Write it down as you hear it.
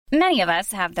Many of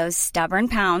us have those stubborn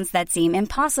pounds that seem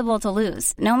impossible to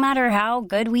lose, no matter how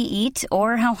good we eat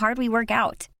or how hard we work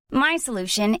out. My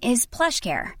solution is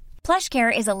PlushCare.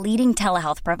 PlushCare is a leading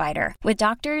telehealth provider with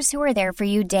doctors who are there for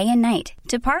you day and night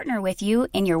to partner with you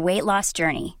in your weight loss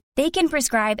journey. They can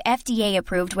prescribe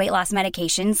FDA-approved weight loss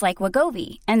medications like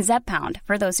Wegovy and Zepbound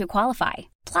for those who qualify.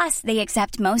 Plus, they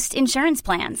accept most insurance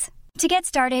plans. To get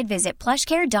started, visit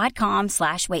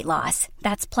plushcare.com/weightloss.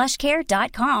 That's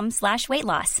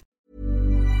plushcare.com/weightloss.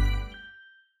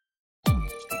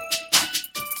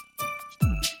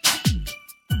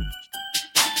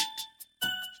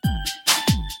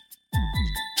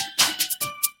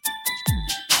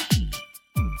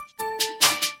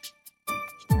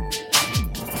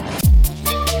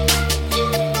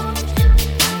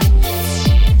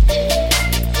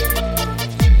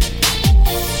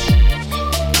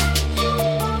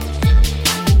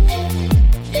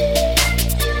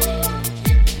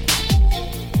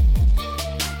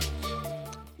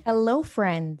 Hello,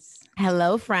 friends.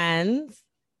 Hello, friends.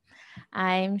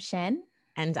 I'm Shen.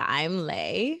 And I'm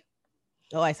Lay.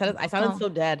 Oh, I sounded so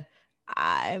dead.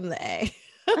 I'm Lay.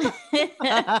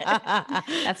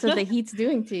 That's what the heat's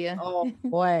doing to you. Oh,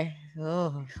 boy.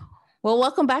 Oh. Well,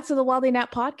 welcome back to the Wildly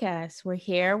Nap podcast. We're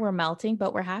here, we're melting,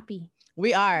 but we're happy.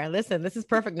 We are. Listen, this is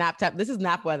perfect nap time. This is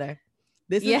nap weather.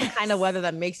 This is the kind of weather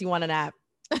that makes you want to nap.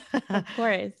 Of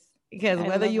course. Because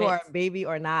whether you are a baby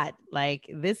or not, like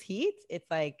this heat, it's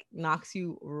like knocks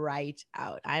you right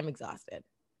out. I'm exhausted.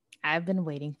 I've been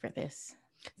waiting for this.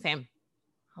 Same.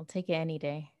 I'll take it any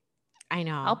day. I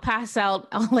know. I'll pass out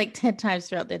like 10 times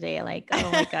throughout the day. Like,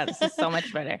 oh my God, this is so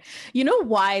much better. You know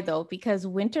why though? Because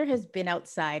winter has been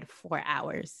outside for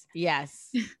hours.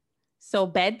 Yes. So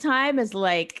bedtime is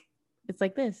like, it's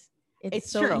like this.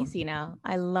 It's so true. easy now.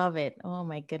 I love it. Oh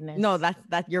my goodness. No,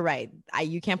 that you're right.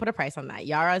 You can't put a price on that.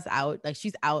 Yara's out. Like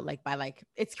she's out like by like,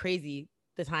 it's crazy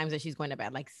the times that she's going to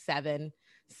bed, like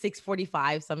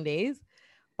 6:45 some days,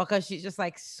 because she's just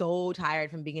like so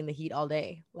tired from being in the heat all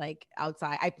day, like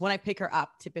outside. When I pick her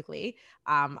up typically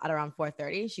at around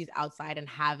 4:30, she's outside and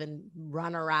having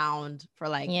run around for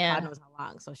like God knows how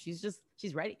long. So she's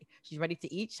ready. She's ready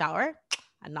to eat, shower,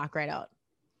 and knock right out.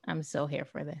 I'm so here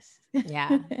for this.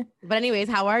 Yeah. But anyways,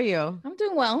 how are you? I'm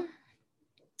doing well,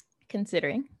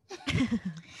 considering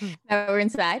that we're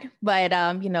inside, but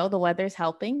the weather's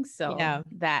helping. So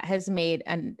that has made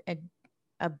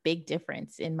a big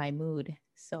difference in my mood.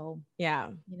 So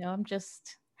I'm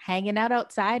just hanging out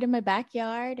outside in my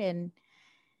backyard and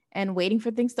waiting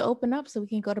for things to open up so we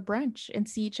can go to brunch and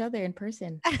see each other in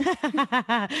person.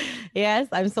 Yes,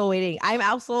 I'm still waiting. I'm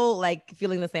also like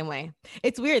feeling the same way.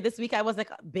 It's weird. This week I was like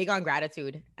big on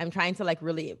gratitude. I'm trying to like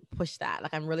really push that.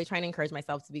 Like I'm really trying to encourage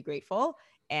myself to be grateful.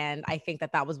 And I think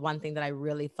that was one thing that I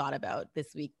really thought about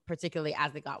this week, particularly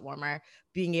as it got warmer,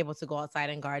 being able to go outside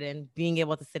and garden, being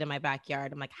able to sit in my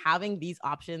backyard. I'm like, having these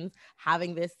options,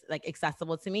 having this like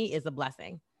accessible to me is a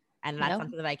blessing. And that's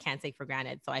something that I can't take for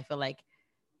granted. So I feel like,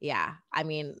 I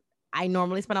mean, I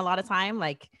normally spend a lot of time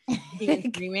like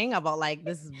screaming about like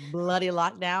this bloody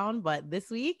lockdown, but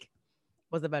this week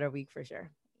was a better week for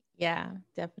sure. Yeah,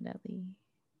 definitely.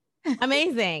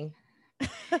 Amazing.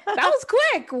 That was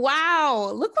quick.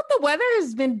 Wow. Look what the weather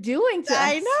has been doing to us.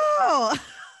 I know.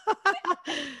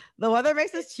 The weather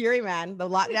makes us cheery, man. The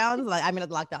lockdowns,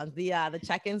 the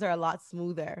check-ins are a lot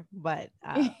smoother, but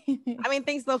I mean,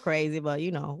 things still crazy, but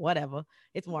whatever.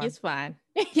 It's warm. It's fine.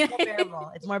 It's more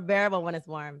bearable. It's more bearable when it's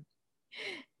warm.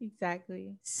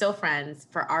 Exactly. So friends,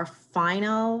 for our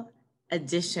final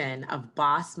edition of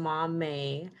Boss Mom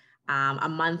May, a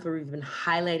month where we've been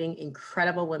highlighting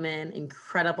incredible women,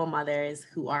 incredible mothers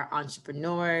who are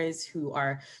entrepreneurs, who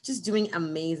are just doing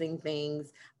amazing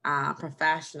things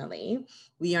professionally,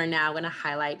 we are now going to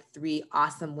highlight 3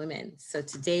 awesome women. So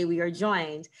today we are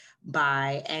joined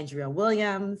by Andrea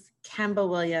Williams, Kemba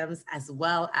Williams, as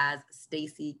well as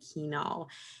Stacey Kino.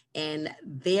 And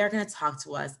they are going to talk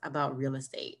to us about real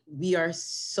estate. We are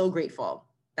so grateful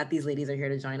that these ladies are here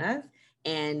to join us.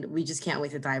 And we just can't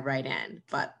wait to dive right in.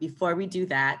 But before we do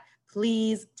that,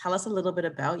 please tell us a little bit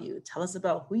about you. Tell us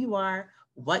about who you are,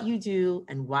 what you do,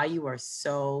 and why you are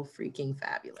so freaking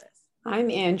fabulous.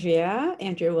 I'm Andrea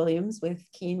Williams with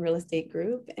Keene Real Estate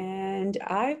Group, and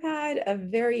I've had a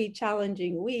very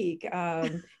challenging week. I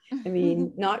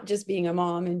mean, not just being a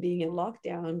mom and being in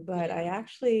lockdown, but I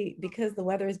actually, because the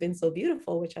weather has been so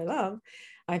beautiful, which I love,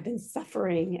 I've been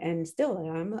suffering and still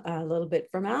am a little bit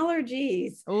from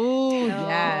allergies.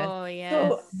 Oh, yes.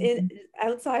 So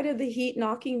outside of the heat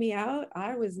knocking me out,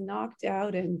 I was knocked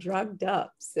out and drugged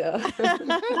up. So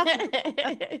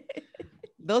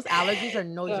those allergies are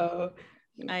no joke.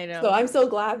 I know. So I'm so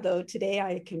glad though, today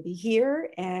I can be here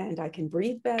and I can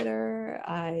breathe better.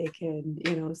 I can,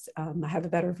 I have a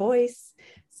better voice.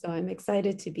 So I'm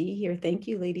excited to be here. Thank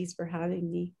you, ladies, for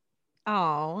having me.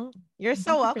 Oh, you're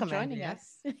so welcome for joining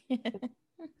us.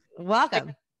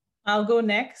 Welcome. I'll go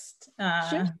next.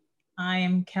 Sure. I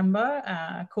am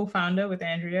Kemba, co-founder with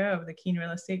Andrea of the Keen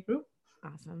Real Estate Group.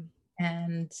 Awesome.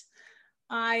 And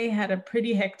I had a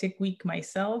pretty hectic week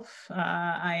myself.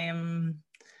 I am,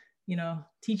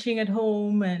 teaching at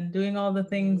home and doing all the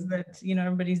things that,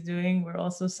 everybody's doing. We're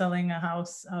also selling a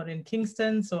house out in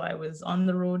Kingston. So I was on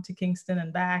the road to Kingston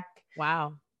and back.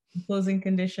 Wow. Closing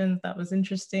conditions. That was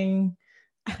interesting.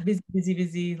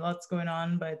 Busy, lots going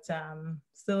on, but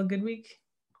still a good week.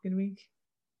 Good week.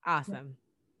 Awesome.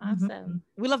 Awesome.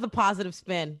 We love the positive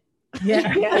spin.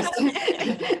 Yeah. Yes.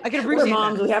 I can appreciate We're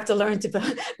moms. that. We have to learn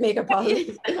to make a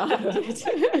positive spin out of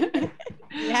it.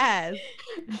 Yes.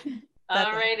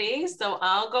 Alrighty, so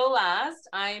I'll go last.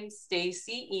 I'm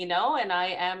Stacy Eno, and I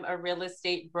am a real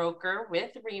estate broker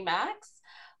with Remax.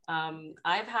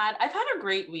 I've had a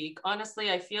great week. Honestly,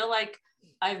 I feel like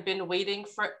I've been waiting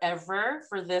forever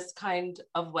for this kind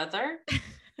of weather.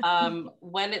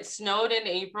 When it snowed in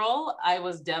April, I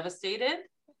was devastated.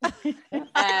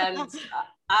 And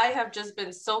I have just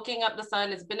been soaking up the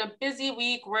sun. It's been a busy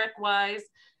week work-wise,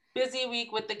 busy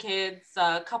week with the kids,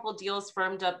 a couple deals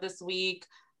firmed up this week,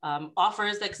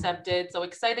 offers accepted. So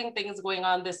exciting things going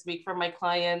on this week for my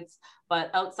clients.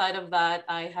 But outside of that,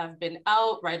 I have been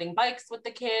out riding bikes with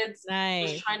the kids,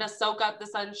 just trying to soak up the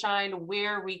sunshine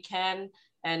where we can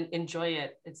and enjoy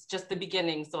it. It's just the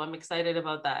beginning. So I'm excited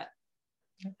about that.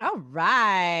 All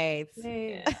right.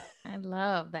 Yeah. I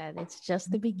love that. It's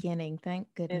just the beginning. Thank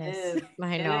goodness. It is.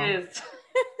 I know. It is.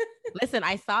 Listen,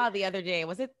 I saw the other day,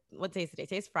 what day is today?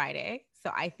 Today's Friday.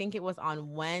 So I think it was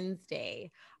on Wednesday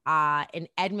in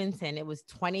Edmonton. It was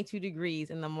 22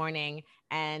 degrees in the morning.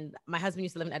 And my husband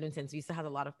used to live in Edmonton. So he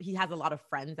has a lot of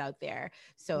friends out there.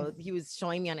 So he was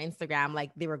showing me on Instagram, like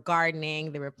they were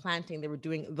gardening, they were planting, they were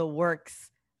doing the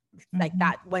works like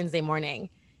that Wednesday morning.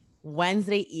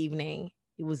 Wednesday evening,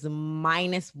 it was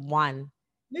 -1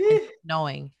 and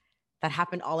snowing. That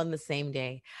happened all in the same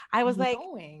day. I was like,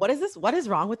 what is this? What is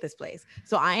wrong with this place?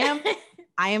 So I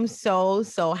am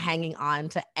so hanging on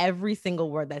to every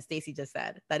single word that Stacy just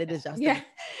said, that it is just. Yeah.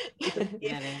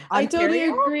 I totally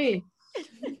agree.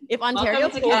 If Ontario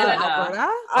Welcome to pulls Canada.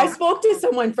 Alberta, I spoke to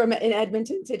someone in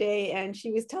Edmonton today, and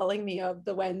she was telling me of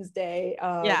the Wednesday.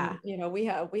 We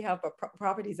have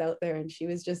properties out there, and she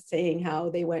was just saying how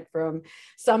they went from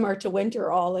summer to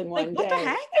winter all in one what day. the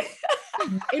heck?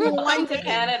 In one Welcome to day.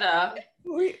 Canada.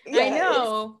 I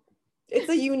know. It's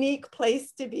a unique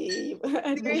place to be.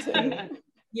 Edmonton.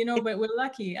 But we're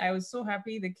lucky. I was so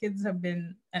happy. The kids have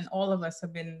been, and all of us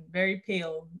have been very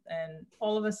pale. And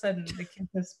all of a sudden, the kids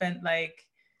have spent like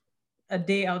a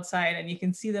day outside, and you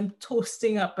can see them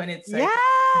toasting up, and it's like,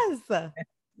 Yes,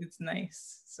 it's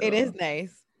nice. So, it is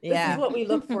nice. This is what we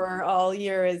look for all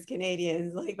year as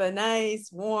Canadians, like the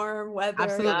nice, warm weather.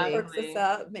 Absolutely. Perks us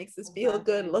up, makes us feel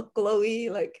good, look glowy.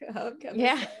 Like,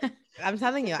 yeah. I'm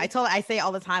telling you, I say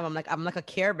all the time, I'm like a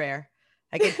Care Bear.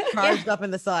 I get charged up in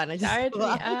the sun. I just Charge me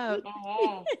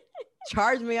up.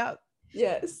 Charge me up.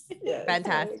 Yes.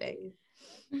 Fantastic.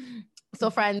 So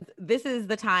friends, this is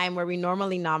the time where we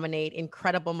normally nominate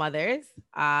incredible mothers.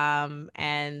 And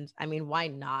I mean, why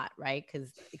not, right?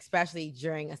 Because especially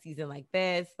during a season like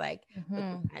this, like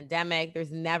with the pandemic,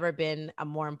 there's never been a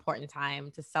more important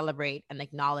time to celebrate and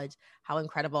acknowledge how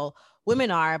incredible women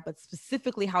are, but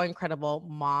specifically how incredible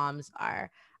moms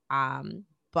are.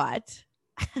 But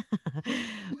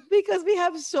because we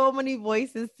have so many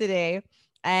voices today,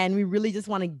 and we really just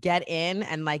want to get in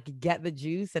and like get the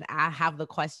juice and have the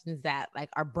questions that like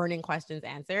are burning questions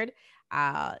answered.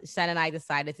 Shen and I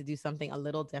decided to do something a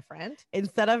little different.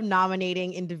 Instead of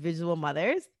nominating individual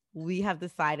mothers, we have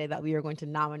decided that we are going to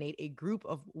nominate a group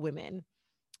of women,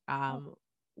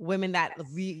 women that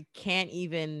I can't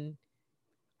even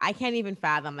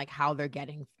fathom like how they're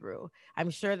getting through. I'm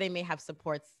sure they may have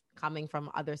supports coming from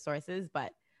other sources,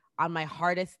 but on my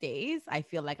hardest days, I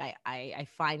feel like I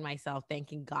find myself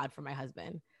thanking God for my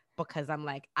husband, because I'm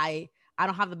like, I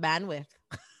don't have the bandwidth.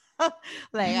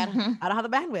 Like I don't have the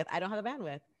bandwidth. I don't have the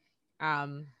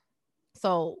bandwidth.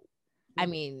 So, I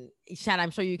mean, Shan, I'm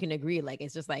sure you can agree. Like,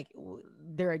 it's just like,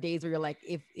 there are days where you're like,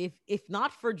 if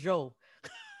not for Joe,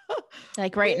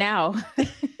 like right now,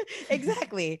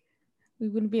 exactly. We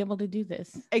wouldn't be able to do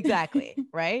this. Exactly.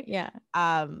 Right. Yeah.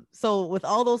 So with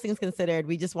all those things considered,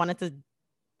 we just wanted to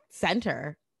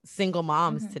center single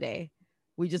moms today.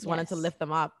 We just wanted to lift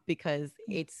them up, because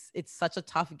it's such a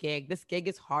tough gig. This gig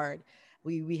is hard.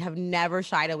 We have never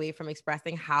shied away from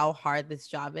expressing how hard this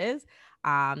job is.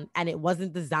 And it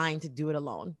wasn't designed to do it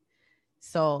alone.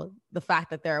 So the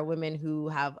fact that there are women who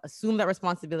have assumed that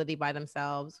responsibility by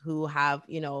themselves, who have,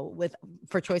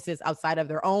 for choices outside of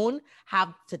their own,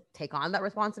 have to take on that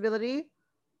responsibility.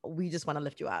 We just want to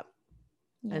lift you up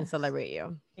and celebrate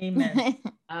you. Amen.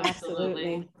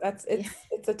 Absolutely.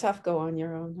 It's a tough go on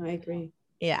your own. I agree.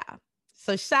 Yeah.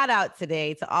 So shout out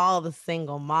today to all the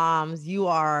single moms. You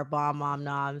are our bomb mom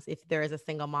noms. If there is a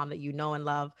single mom that you know and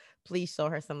love, please show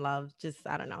her some love. Just,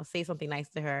 I don't know, say something nice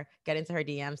to her, get into her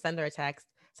DM, send her a text,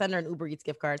 send her an Uber Eats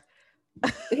gift card.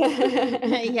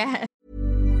 Yeah.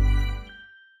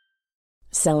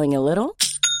 Selling a little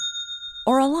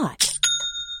or a lot?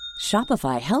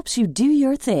 Shopify helps you do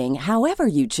your thing however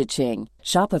you cha-ching.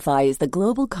 Shopify is the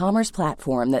global commerce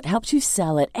platform that helps you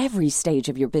sell at every stage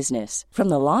of your business. From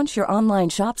the launch your online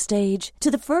shop stage to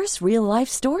the first real life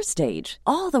store stage,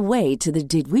 all the way to the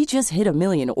did we just hit a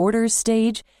million orders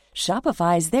stage.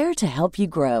 Shopify is there to help you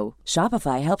grow.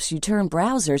 Shopify helps you turn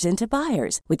browsers into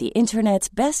buyers with the internet's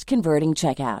best converting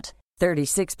checkout.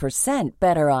 36%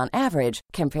 better on average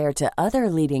compared to other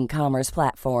leading commerce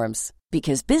platforms.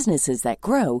 Because businesses that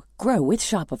grow, grow with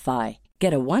Shopify.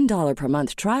 Get a $1 per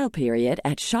month trial period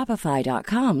at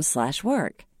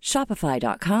shopify.com/work.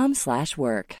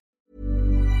 Shopify.com/work.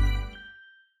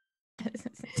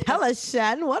 Tell us,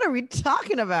 Shen, what are we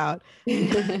talking about?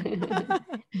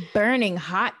 Burning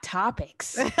hot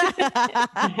topics. No,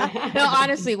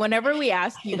 honestly, whenever we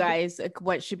ask you guys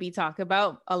what should we talk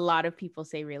about, a lot of people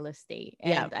say real estate.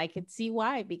 And I could see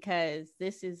why, because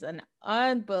this is an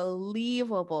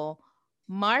unbelievable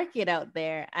market out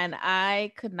there. And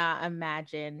I could not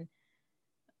imagine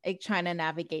trying to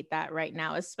navigate that right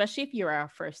now, especially if you're a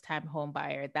first-time home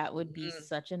buyer. That would be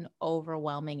such an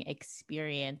overwhelming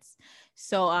experience.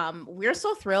 So we're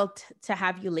so thrilled to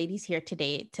have you ladies here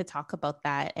today to talk about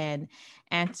that and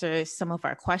answer some of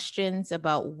our questions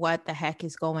about what the heck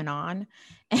is going on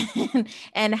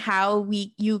and how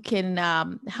you can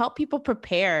help people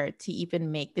prepare to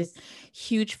even make this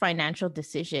huge financial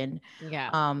decision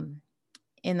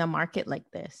in the market like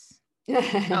this.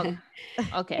 Okay.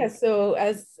 Yeah, so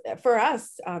as for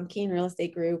us, Keen Real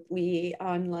Estate Group, we,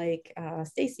 unlike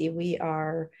Stacy, we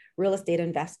are real estate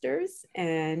investors.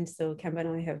 And so Kemba and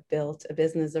I have built a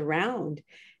business around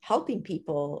helping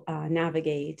people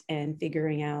navigate and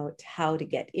figuring out how to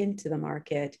get into the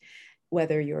market,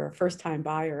 whether you're a first-time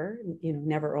buyer,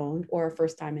 never owned, or a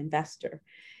first-time investor.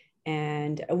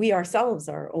 And we ourselves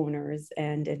are owners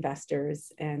and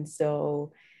investors. And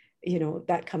so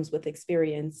that comes with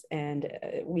experience, and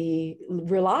we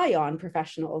rely on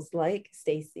professionals like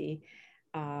Stacy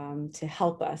to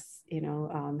help us,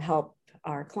 help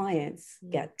our clients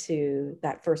get to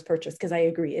that first purchase. Because I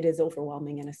agree, it is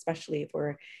overwhelming, and especially if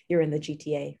you're in the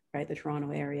GTA, right, the Toronto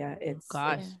area, it's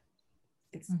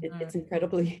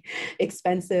incredibly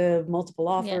expensive, multiple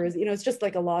offers. It's just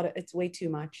like it's way too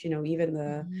much. Even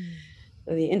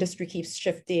the industry keeps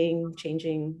shifting,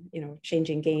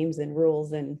 changing games and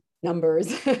rules and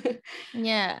numbers. But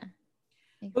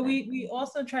we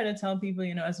also try to tell people,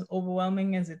 as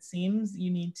overwhelming as it seems, you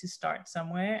need to start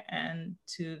somewhere, and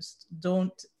to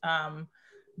don't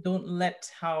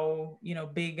let how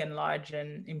big and large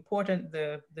and important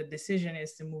the decision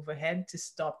is to move ahead to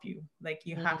stop you. Like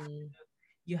you have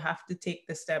to take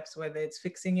the steps, whether it's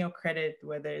fixing your credit,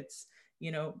 whether it's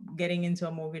getting into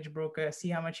a mortgage broker, see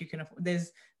how much you can afford.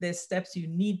 There's steps you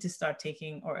need to start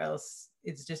taking, or else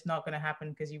it's just not going to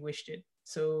happen because you wished it.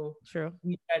 So true.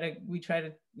 We try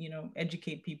to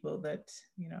educate people that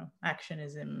action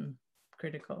is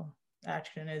critical.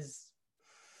 Action is,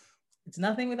 it's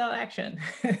nothing without action.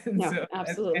 No, so,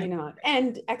 absolutely not.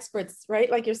 And experts,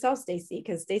 right, like yourself, Stacy,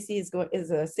 because Stacy is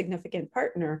a significant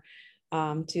partner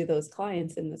to those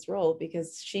clients in this role,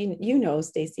 because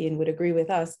Stacy, and would agree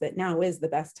with us that now is the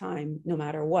best time, no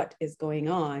matter what is going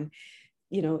on.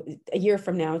 A year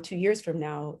from now, 2 years from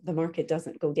now, the market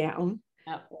doesn't go down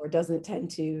or doesn't tend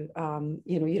to,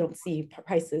 you don't see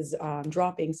prices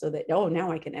dropping so that,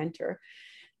 now I can enter.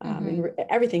 And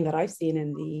everything that I've seen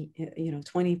in the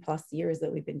 20 plus years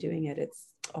that we've been doing it, it's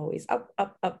always up,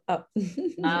 up, up, up.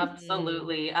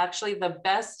 Absolutely. Actually, the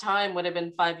best time would have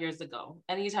been 5 years ago.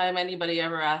 Anytime anybody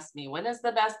ever asked me, when is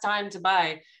the best time to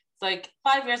buy? It's like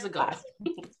 5 years ago.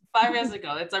 5 years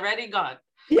ago. It's already gone.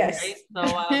 Yes. Right?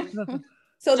 So,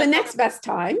 so the next best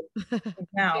time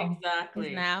now.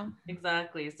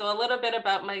 Exactly. So a little bit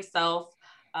about myself.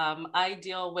 I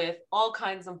deal with all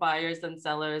kinds of buyers and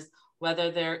sellers,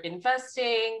 whether they're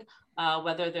investing,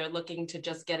 whether they're looking to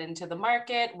just get into the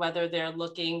market, whether they're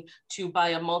looking to buy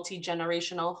a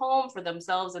multi-generational home for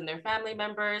themselves and their family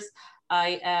members.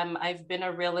 I've been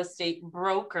a real estate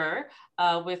broker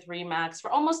with RE/MAX for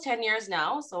almost 10 years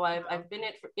now. So I've been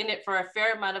in it for a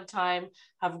fair amount of time,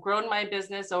 have grown my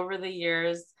business over the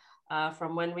years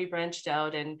from when we branched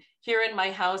out. And here in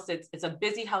my house, it's a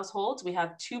busy household. We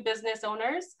have 2 business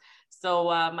owners. So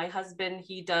my husband,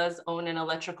 he does own an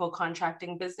electrical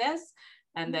contracting business.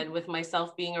 And then with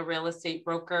myself being a real estate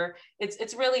broker,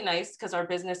 it's really nice because our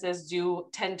businesses do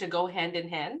tend to go hand in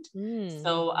hand.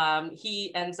 So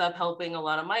he ends up helping a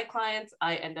lot of my clients.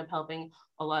 I end up helping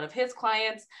a lot of his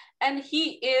clients. And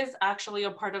he is actually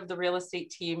a part of the real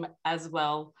estate team as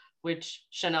well, which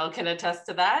Chanel can attest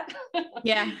to that.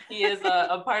 Yeah. He is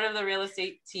a part of the real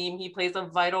estate team. He plays a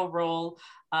vital role.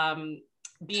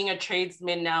 Being a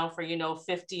tradesman now for,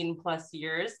 15 plus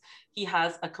years, he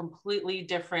has a completely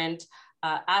different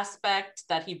aspect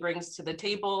that he brings to the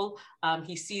table.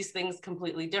 He sees things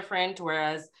completely different,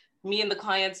 whereas me and the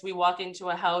clients, we walk into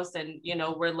a house and,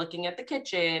 we're looking at the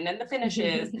kitchen and the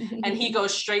finishes, and he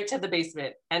goes straight to the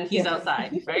basement and he's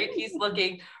outside, right? He's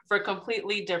looking for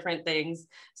completely different things.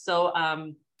 So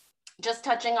just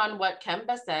touching on what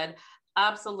Kemba said,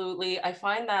 absolutely. I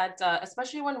find that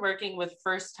especially when working with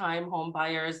first-time home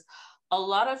buyers, a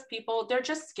lot of people, they're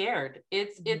just scared.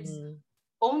 It's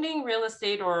owning real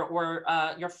estate or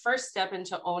your first step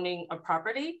into owning a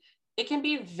property. It can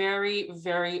be very,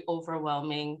 very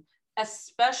overwhelming,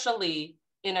 especially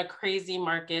in a crazy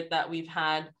market that we've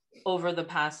had over the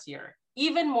past year.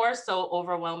 Even more so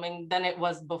overwhelming than it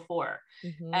was before.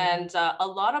 And a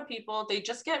lot of people, they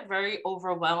just get very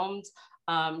overwhelmed.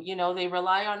 They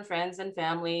rely on friends and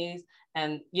families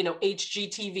and,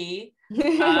 HGTV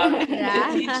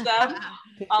to teach them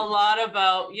a lot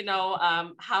about,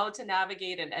 how to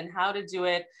navigate and how to do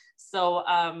it. So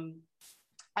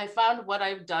I found what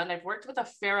I've done, I've worked with a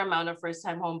fair amount of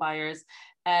first-time home buyers.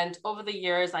 And over the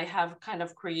years, I have kind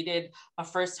of created a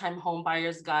first-time home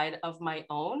buyer's guide of my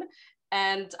own.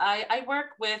 And I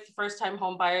work with first-time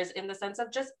home buyers in the sense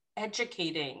of just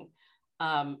educating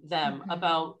them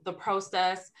about the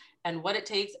process and what it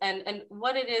takes and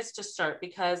what it is to start.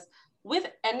 Because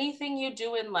with anything you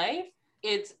do in life,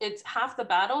 it's half the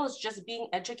battle is just being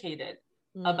educated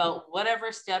about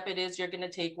whatever step it is you're going to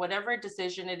take, whatever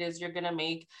decision it is you're going to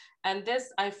make. And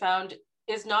this, I found,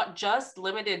 is not just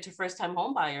limited to first-time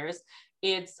home buyers.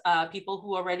 It's people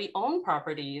who already own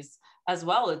properties as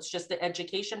well. It's just the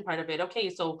education part of it. Okay,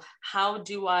 so how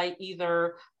do I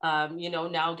either,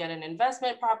 now get an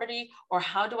investment property, or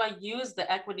how do I use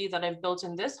the equity that I've built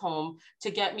in this home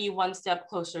to get me one step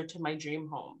closer to my dream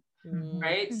home?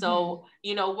 Right. So,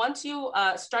 once you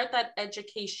start that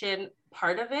education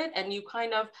part of it and you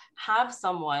kind of have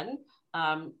someone,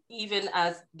 even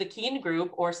as the Keen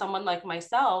Group or someone like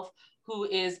myself, who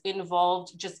is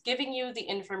involved, just giving you the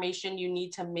information you need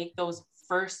to make those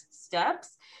first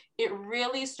steps, it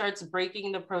really starts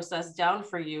breaking the process down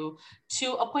for you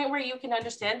to a point where you can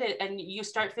understand it and you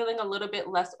start feeling a little bit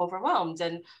less overwhelmed.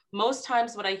 And most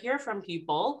times what I hear from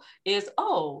people is,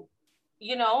 oh,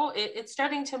 it's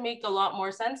starting to make a lot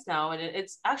more sense now. And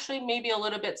it's actually maybe a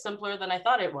little bit simpler than I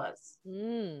thought it was.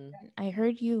 I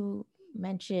heard you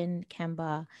mention,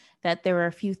 Kemba, that there are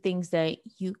a few things that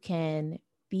you can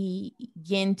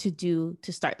begin to do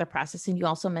to start the process. And you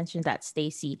also mentioned that,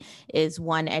 Stacy, is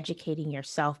one, educating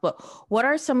yourself. But what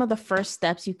are some of the first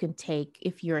steps you can take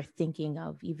if you're thinking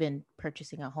of even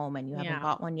purchasing a home and you haven't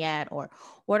bought one yet? Or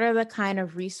what are the kind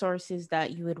of resources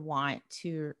that you would want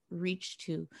to reach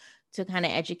to kind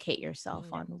of educate yourself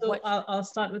on? So I'll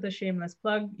start with a shameless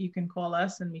plug. You can call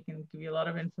us and we can give you a lot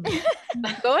of information.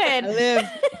 Go ahead.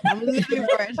 I'm living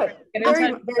for it.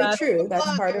 Very, very true.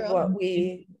 That's part of what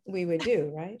we would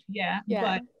do, right? Yeah.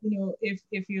 But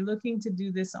if you're looking to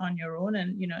do this on your own,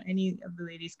 and any of the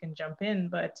ladies can jump in,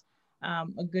 but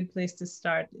a good place to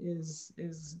start is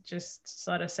just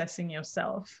start assessing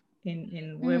yourself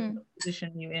in what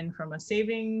position you're in from a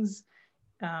savings.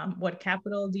 What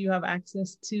capital do you have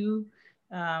access to?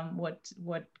 What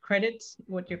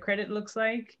your credit looks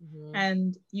like,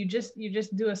 and you just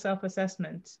do a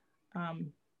self-assessment.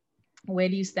 Where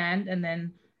do you stand?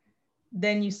 And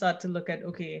then you start to look at,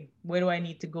 okay, where do I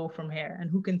need to go from here, and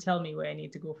who can tell me where I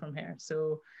need to go from here?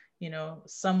 So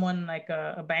someone like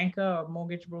a banker or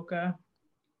mortgage broker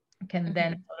can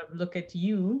then sort of look at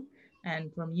you,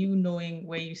 and from you knowing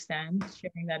where you stand,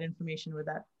 sharing that information with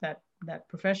that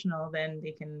professional, then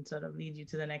they can sort of lead you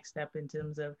to the next step in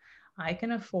terms of, I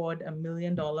can afford $1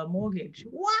 million mortgage.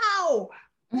 Wow.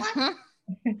 What?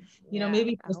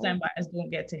 Maybe first time buyers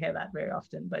don't get to hear that very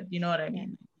often, but you know what I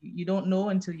mean? You don't know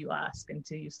until you ask,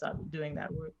 until you start doing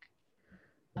that work.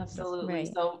 Absolutely. Right.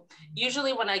 So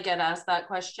usually when I get asked that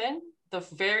question, the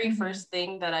very first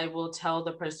thing that I will tell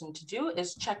the person to do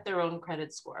is check their own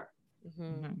credit score,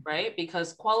 right?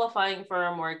 Because qualifying for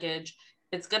a mortgage,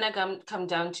 it's going to come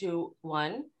down to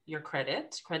one, your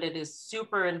credit. Credit is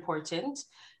super important.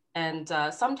 And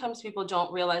sometimes people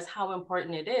don't realize how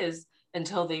important it is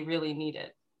until they really need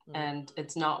it. And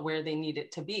it's not where they need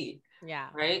it to be. Yeah.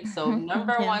 Right. So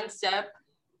number one step,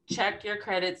 check your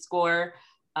credit score.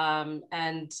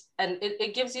 And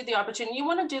it gives you the opportunity. You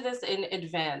want to do this in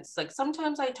advance. Like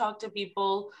sometimes I talk to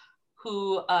people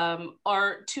who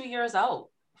are 2 years out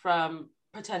from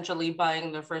potentially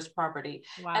buying their first property.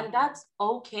 Wow. And that's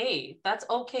okay. That's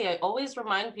okay. I always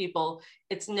remind people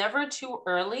it's never too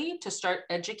early to start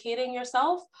educating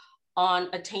yourself on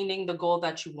attaining the goal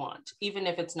that you want. Even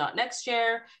if it's not next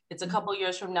year, it's a couple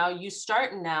years from now, you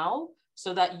start now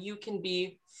so that you can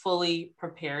be fully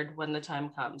prepared when the time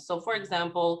comes. So for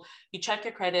example, you check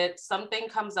your credit, something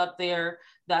comes up there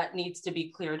that needs to be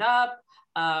cleared up.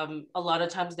 A lot of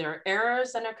times there are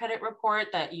errors in a credit report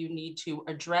that you need to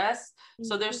address.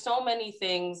 So there's so many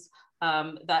things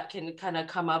that can kind of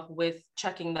come up with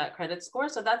checking that credit score.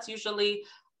 So that's usually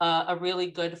a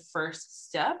really good first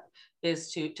step,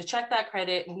 is to check that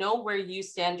credit, know where you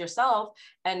stand yourself.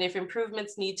 And if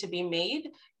improvements need to be made,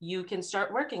 you can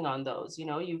start working on those. You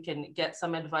know, you can get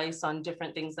some advice on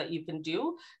different things that you can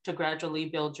do to gradually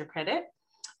build your credit.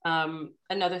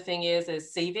 Another thing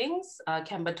is savings.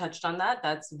 Kemba touched on that.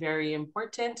 That's very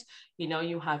important. You know,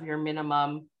 you have your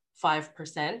minimum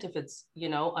 5% if it's, you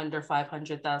know, under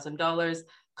 $500,000,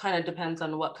 kind of depends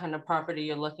on what kind of property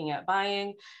you're looking at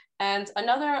buying. And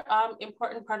another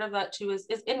important part of that too is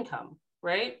income,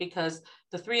 right? Because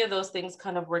the three of those things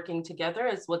kind of working together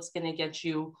is what's going to get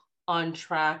you on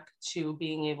track to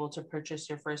being able to purchase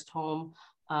your first home.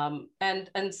 And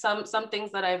some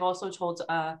things that I've also told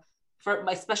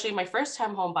especially my first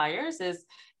time home buyers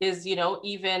is, you know,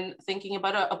 even thinking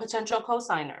about a potential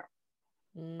cosigner,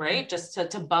 right? Just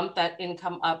to bump that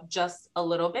income up just a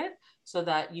little bit so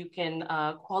that you can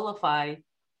qualify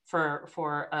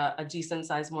for a decent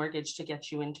sized mortgage to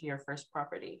get you into your first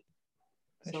property.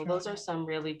 So those are some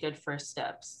really good first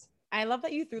steps. I love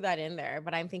that you threw that in there,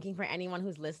 but I'm thinking for anyone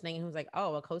who's listening who's like,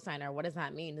 oh, a cosigner, what does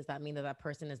that mean? Does that mean that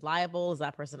person is liable? Is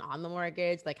that person on the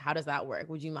mortgage? Like, how does that work?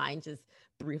 Would you mind just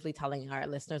briefly telling our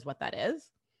listeners what that is?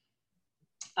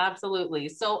 Absolutely.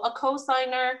 So a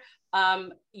cosigner,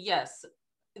 yes,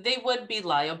 they would be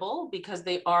liable because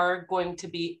they are going to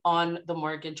be on the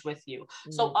mortgage with you.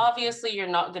 So obviously you're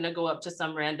not going to go up to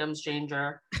some random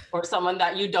stranger or someone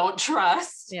that you don't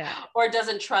trust or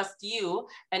doesn't trust you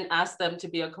and ask them to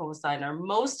be a co-signer.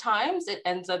 Most times it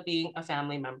ends up being a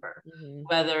family member,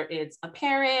 whether it's a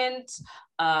parent,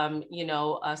 you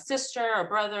know, a sister, a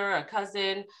brother, a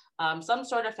cousin, some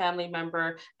sort of family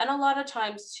member. And a lot of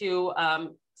times too,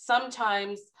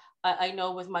 sometimes I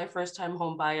know with my first time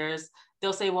home buyers,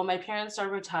 they'll say, well, my parents are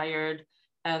retired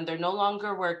and they're no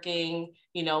longer working,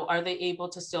 you know, are they able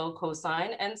to still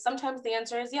co-sign? And sometimes the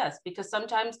answer is yes, because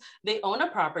sometimes they own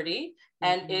a property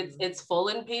and it's full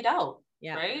and paid out,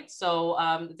 right? So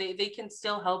they can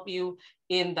still help you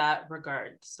in that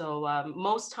regard. So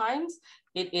most times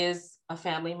it is a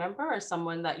family member or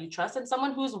someone that you trust and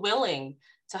someone who's willing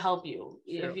to help you.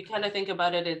 True. If you kind of think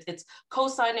about it, it's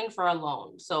co-signing for a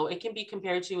loan. So it can be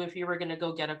compared to if you were going to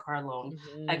go get a car loan,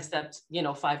 except, you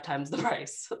know, 5 times the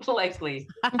price, likely.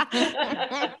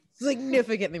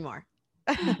 Significantly more.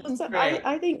 So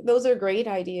I think those are great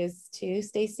ideas too,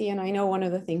 Stacey. And I know one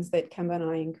of the things that Kemba and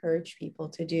I encourage people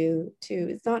to do too,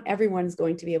 is not everyone's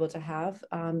going to be able to have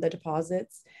the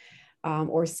deposits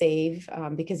or save,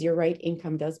 because you're right,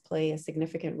 income does play a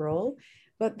significant role.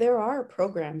 But there are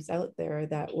programs out there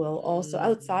that will also,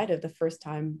 outside of the first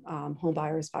time home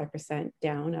buyers 5%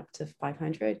 down up to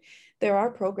 500, there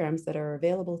are programs that are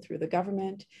available through the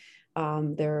government.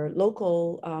 There are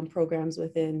local programs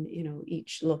within, you know,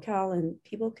 each locale, and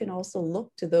people can also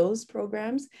look to those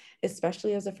programs,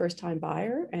 especially as a first time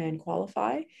buyer, and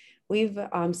qualify. We've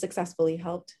successfully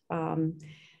helped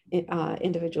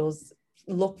individuals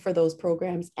look for those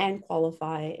programs and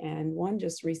qualify. And one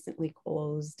just recently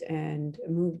closed and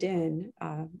moved in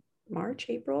March,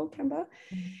 April, Kemba.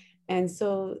 And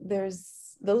so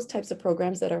there's those types of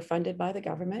programs that are funded by the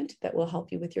government that will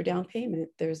help you with your down payment.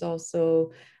 There's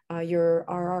also your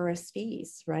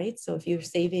RRSPs, right? So if you're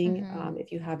saving,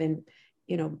 if you haven't,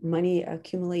 you know, money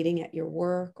accumulating at your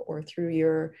work or through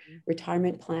your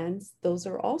retirement plans, those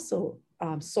are also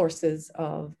sources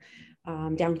of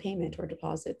down payment or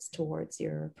deposits towards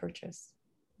your purchase.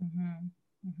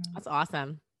 That's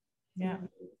awesome. Yeah.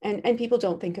 And people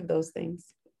don't think of those things,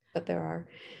 but there are.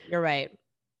 You're right.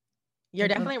 You're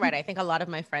definitely right. I think a lot of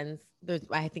my friends,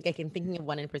 I think I can thinking of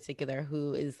one in particular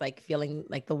who is like feeling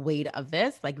like the weight of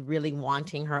this, like really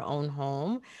wanting her own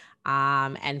home,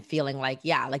 and feeling like,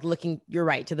 yeah, like looking, you're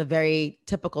right, to the very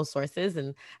typical sources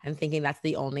and thinking that's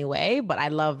the only way. But I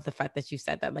love the fact that you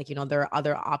said that, like, you know, there are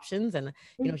other options. And,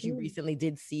 you know, she recently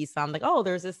did see some like, oh,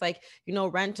 there's this like, you know,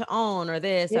 rent to own or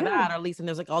this or that, or at least, and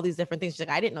there's like all these different things. She's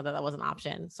like, I didn't know that that was an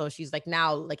option. So she's like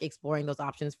now like exploring those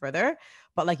options further,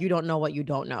 but like, you don't know what you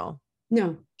don't know.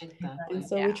 No. Exactly. And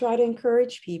so we try to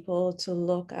encourage people to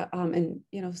look at, and,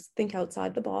 you know, think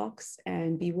outside the box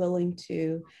and be willing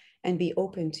to, and be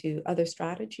open to other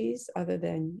strategies other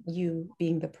than you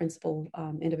being the principal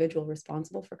individual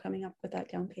responsible for coming up with that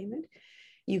down payment.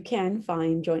 You can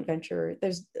find joint venture.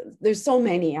 There's so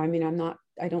many. I mean,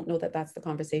 I don't know that that's the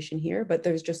conversation here, but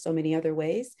there's just so many other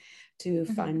ways to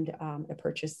fund a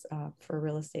purchase for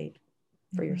real estate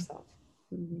for yourself.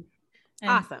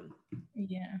 Awesome.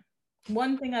 Yeah.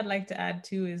 One thing I'd like to add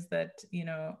too is that, you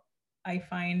know, I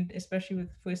find, especially with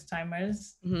first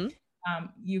timers,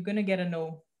 you're going to get a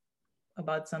no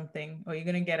about something, or you're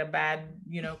going to get a bad,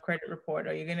 you know, credit report,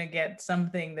 or you're going to get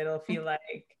something that'll feel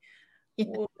like,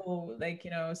 whoa, like,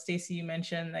 you know, Stacey, you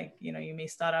mentioned, like, you know, you may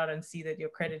start out and see that your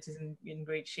credit is in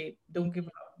great shape. Don't give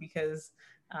up, because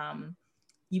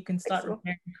you can start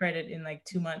repairing credit in like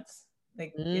 2 months.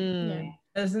 Like it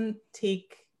doesn't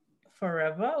take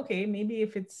forever. Okay, maybe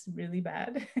if it's really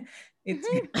bad, it's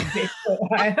gonna take a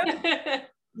while.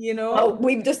 You know, well,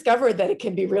 we've discovered that it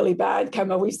can be really bad.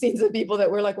 Kama, we've seen some people that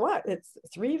were like, "What? It's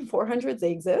 300-400s.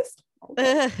 They exist."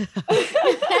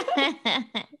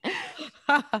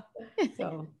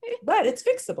 So, but it's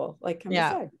fixable, like Kama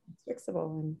said. It's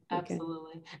fixable, and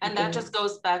absolutely. And that just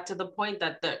goes back to the point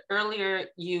that the earlier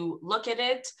you look at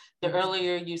it, the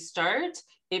earlier you start,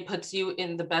 it puts you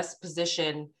in the best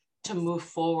position to move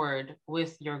forward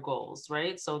with your goals,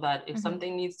 right? So that if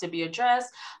something needs to be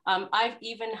addressed, I've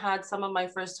even had some of my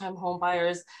first-time home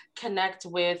buyers connect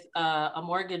with a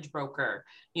mortgage broker,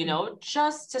 you know,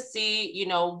 just to see, you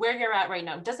know, where you're at right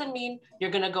now. Doesn't mean you're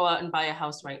gonna go out and buy a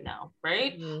house right now,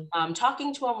 right?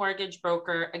 Talking to a mortgage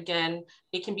broker, again,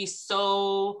 it can be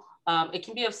so, it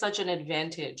can be of such an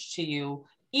advantage to you,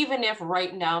 even if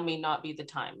right now may not be the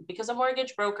time, because a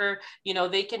mortgage broker, you know,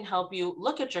 they can help you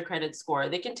look at your credit score.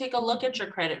 They can take a look at your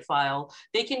credit file.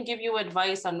 They can give you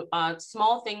advice on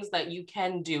small things that you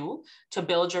can do to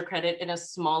build your credit in a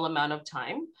small amount of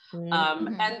time.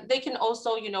 And they can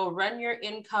also, you know, run your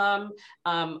income.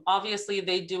 Obviously,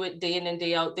 they do it day in and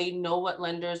day out. They know what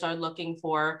lenders are looking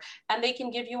for, and they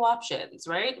can give you options,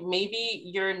 right? Maybe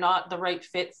you're not the right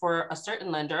fit for a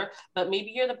certain lender, but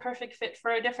maybe you're the perfect fit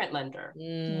for a different lender.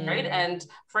 Right. And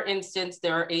for instance,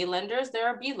 there are A lenders, there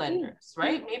are B lenders,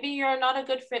 right? Maybe you're not a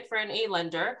good fit for an A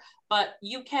lender, but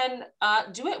you can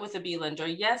do it with a B lender.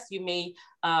 Yes, you may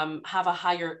have a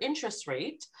higher interest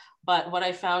rate, but what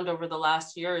I found over the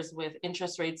last year is with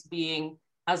interest rates being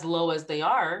as low as they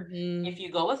are, if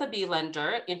you go with a B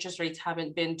lender, interest rates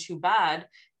haven't been too bad.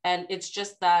 And it's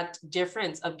just that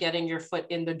difference of getting your foot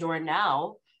in the door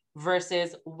now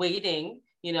versus waiting,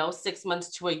 you know, 6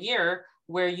 months to a year,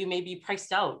 where you may be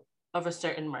priced out of a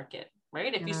certain market,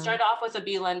 right? If you start off with a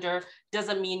B lender,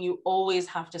 doesn't mean you always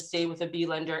have to stay with a B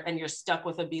lender and you're stuck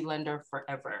with a B lender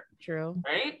forever. True.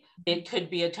 Right? It could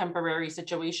be a temporary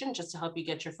situation just to help you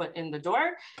get your foot in the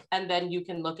door. And then you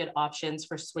can look at options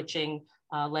for switching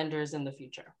lenders in the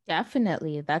future.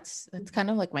 Definitely. That's kind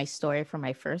of like my story for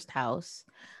my first house.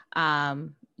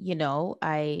 You know,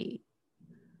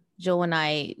 Joe and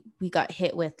I, we got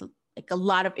hit with like a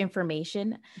lot of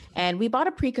information, and we bought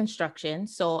a pre-construction.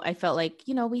 So I felt like,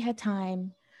 you know, we had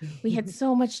time. We had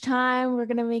so much time. We're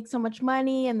going to make so much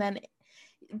money. And then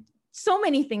so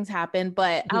many things happened,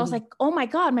 but I was like, oh my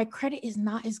God, my credit is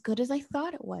not as good as I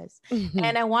thought it was.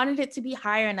 And I wanted it to be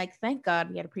higher. And like, thank God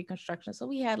we had a pre-construction. So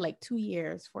we had like 2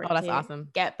 years for it to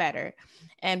get better.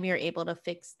 And we were able to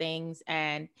fix things.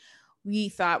 And we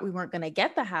thought we weren't going to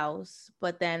get the house,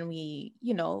 but then we,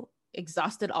 you know,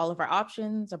 exhausted all of our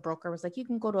options. A broker was like, you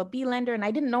can go to a B lender. And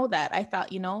I didn't know that. I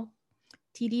thought, you know,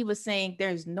 TD was saying,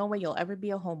 there's no way you'll ever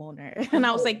be a homeowner. And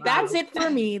I was like, that's it for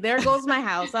me. There goes my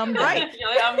house. I'm right.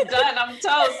 I'm done. I'm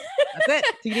toast. That's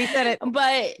it. TD said it.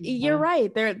 But you're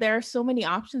right. There are so many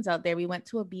options out there. We went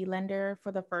to a B lender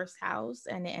for the first house,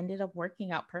 and it ended up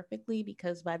working out perfectly,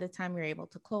 because by the time we were able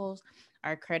to close,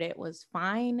 our credit was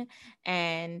fine.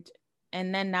 And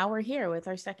then now we're here with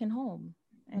our second home.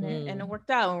 And it worked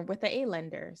out with the A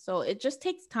lender. So it just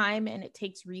takes time, and it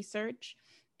takes research,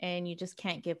 and you just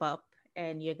can't give up.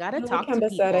 and you got to like talk to Kemba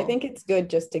people. said, I think it's good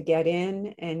just to get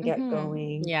in and get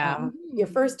going. Yeah. Your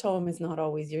first home is not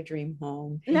always your dream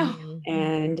home. No.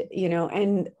 And, you know,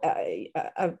 and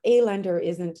a lender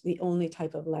isn't the only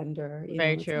type of lender.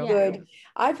 Very true. Good.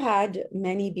 I've had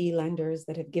many B lenders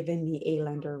that have given me A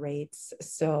lender rates.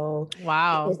 So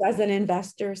wow. As an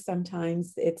investor,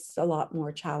 sometimes it's a lot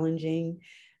more challenging.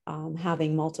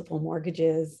 Having multiple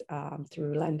mortgages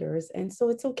through lenders. And so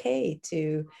it's okay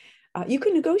to, you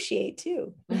can negotiate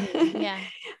too. Yeah.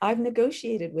 I've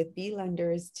negotiated with B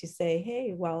lenders to say,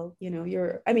 hey, well, you know,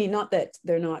 not that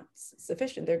they're not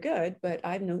sufficient, they're good, but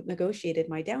I've negotiated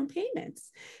my down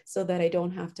payments so that I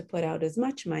don't have to put out as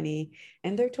much money.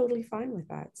 And they're totally fine with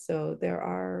that. So there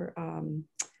are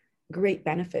great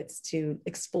benefits to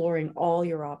exploring all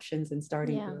your options and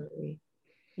starting early.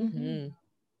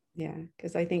 Yeah,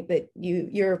 because I think that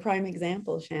you're a prime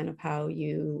example, Shan, of how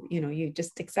you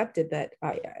just accepted that.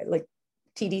 I like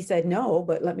TD said no,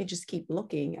 but let me just keep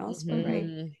looking elsewhere,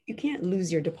 right? You can't lose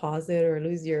your deposit or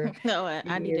lose your no.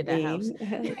 I needed that house.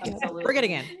 Bring it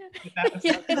again.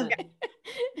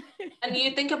 And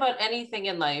you think about anything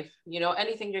in life, you know,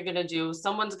 anything you're gonna do,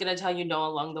 someone's gonna tell you no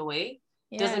along the way.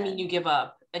 Doesn't mean you give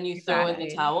up and you throw in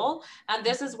the towel. And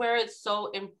this is where it's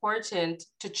so important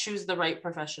to choose the right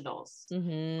professionals,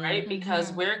 right?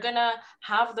 Because we're gonna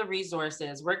have the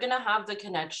resources, we're gonna have the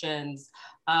connections.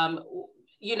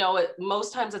 You know,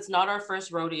 most times it's not our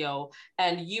first rodeo,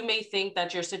 and you may think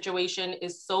that your situation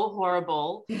is so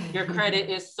horrible, your credit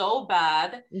is so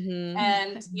bad.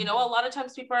 And, you know, a lot of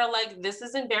times people are like, this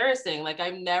is embarrassing. Like,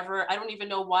 I don't even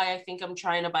know why I think I'm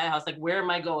trying to buy a house. Like, where am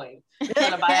I going? I'm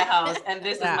trying to buy a house, and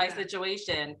this is my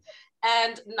situation.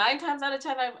 And 9 times out of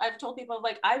 10, I've told people,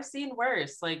 like, I've seen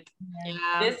worse. Like,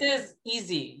 this is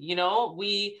easy. You know,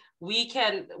 we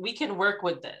can work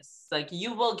with this. Like,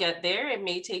 you will get there. It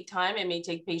may take time. It may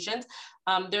take patience.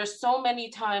 There's so many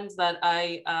times that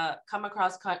I come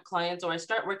across clients, or I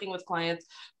start working with clients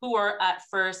who are at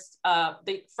first,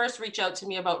 they first reach out to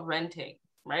me about renting,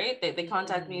 right? They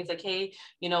contact me. It's like, hey,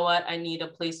 you know what? I need a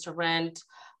place to rent.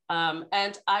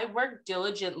 And I work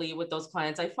diligently with those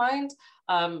clients. I find,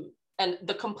 and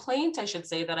the complaint, I should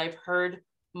say, that I've heard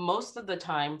most of the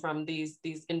time from these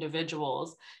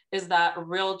individuals is that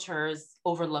realtors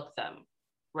overlook them,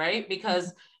 right?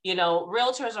 Because, you know,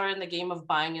 realtors are in the game of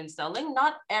buying and selling.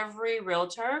 Not every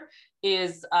realtor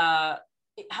is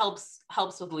helps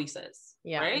with leases,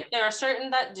 right? There are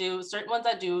certain ones that do,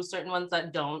 certain ones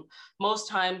that don't. Most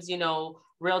times, you know,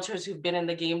 realtors who've been in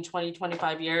the game 20,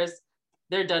 25 years,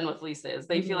 they're done with leases.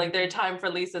 They feel like their time for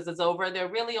leases is over. They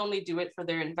really only do it for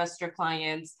their investor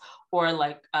clients or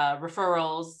like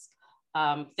referrals,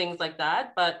 things like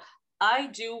that. But I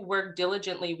do work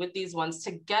diligently with these ones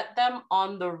to get them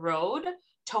on the road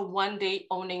to one day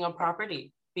owning a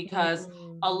property, because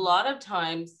a lot of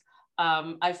times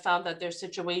I found that their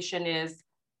situation is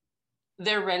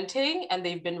they're renting and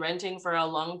they've been renting for a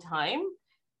long time,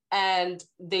 and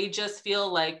they just feel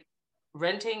like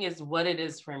renting is what it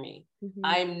is for me.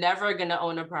 I'm never going to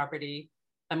own a property.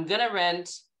 I'm going to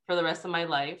rent for the rest of my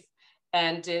life.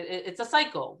 And it's a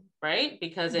cycle, right?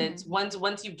 Because it's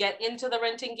once you get into the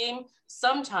renting game,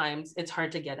 sometimes it's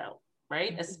hard to get out,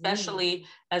 right? Especially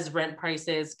as rent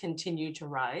prices continue to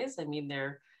rise. I mean,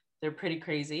 they're pretty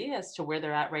crazy as to where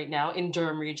they're at right now in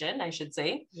Durham region, I should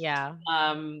say. Yeah.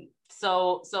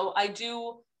 So I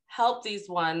do help these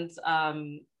ones,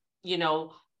 you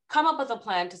know, come up with a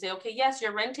plan to say, okay, yes,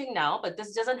 you're renting now, but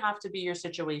this doesn't have to be your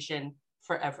situation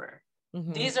forever.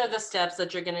 These are the steps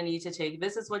that you're going to need to take.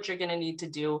 This is what you're going to need to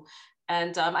do.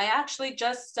 And I actually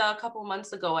just a couple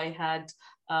months ago, I had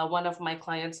one of my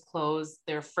clients close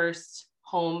their first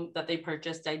home that they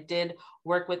purchased. I did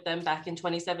work with them back in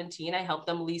 2017. I helped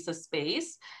them lease a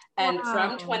space. And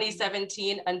from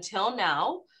 2017 until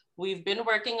now, we've been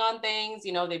working on things,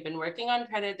 you know, they've been working on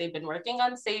credit, they've been working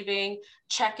on saving,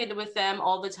 checking with them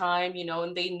all the time, you know,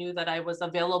 and they knew that I was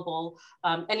available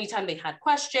anytime they had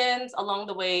questions along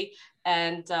the way.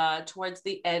 And towards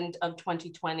the end of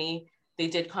 2020, they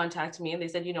did contact me and they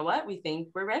said, you know what, we think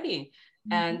we're ready.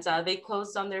 And they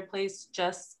closed on their place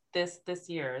just this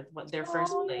year, their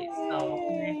first place. So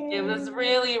it was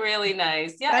really, really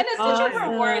nice. Yeah. And it's such a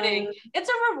rewarding, it's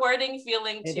a rewarding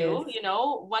feeling too. You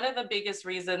know, one of the biggest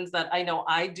reasons that I know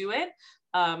I do it,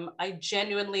 I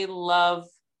genuinely love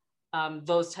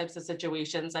those types of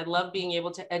situations. I love being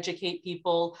able to educate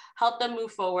people, help them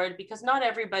move forward, because not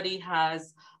everybody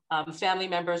has family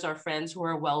members or friends who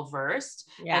are well-versed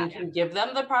and can give them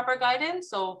the proper guidance.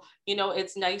 So, you know,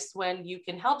 it's nice when you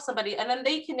can help somebody and then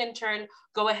they can in turn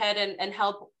go ahead and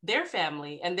help their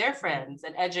family and their friends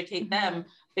and educate them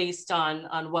based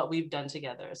on what we've done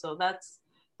together. So that's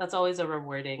that's always a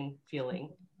rewarding feeling.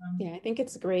 Yeah, I think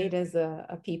it's great as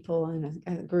a people and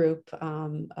a group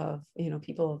of,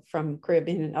 people from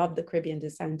Caribbean and of the Caribbean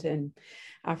descent and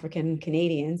African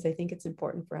Canadians. I think it's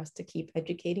important for us to keep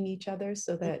educating each other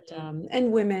so that,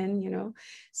 and women,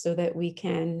 so that we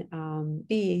can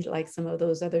be like some of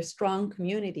those other strong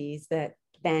communities that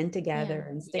band together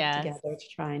and stick together to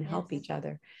try and help each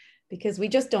other. Because we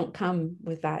just don't come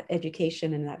with that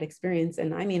education and that experience.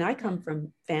 And I mean, I come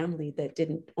from family that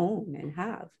didn't own and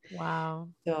have. Wow.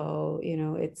 So,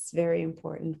 it's very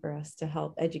important for us to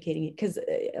help educating it. Because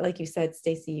like you said,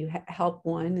 Stacey, you help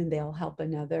one and they'll help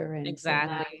another. And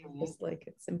exactly. So just like,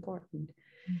 it's important.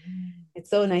 It's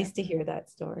so nice to hear that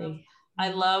story. I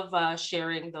love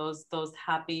sharing those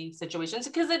happy situations,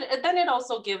 because then it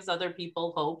also gives other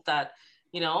people hope that,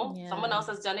 someone else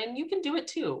has done it and you can do it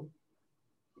too.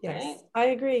 Yes, right? I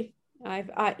agree. I've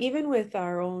even with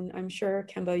our own, I'm sure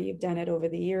Kemba, you've done it over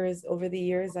the years. Over the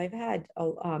years, I've had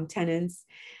tenants.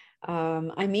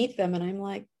 I meet them and I'm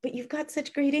like, but you've got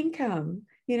such great income.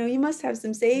 You must have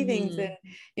some savings.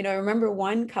 And, I remember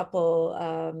one couple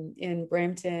in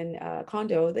Brampton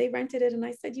condo, they rented it. And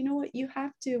I said, you know what, you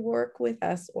have to work with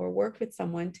us or work with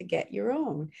someone to get your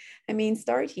own. I mean,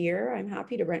 start here. I'm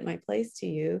happy to rent my place to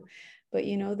you. But,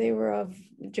 they were of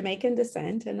Jamaican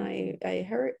descent, and I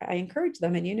encouraged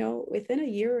them. And, within a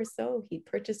year or so, he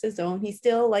purchased his own. He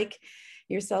still, like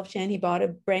yourself, Chan, he bought a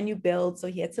brand new build. So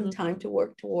he had some time to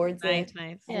work towards it.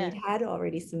 Nice. And he had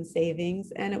already some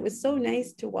savings. And it was so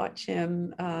nice to watch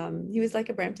him. He was like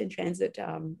a Brampton Transit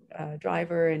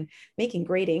driver and making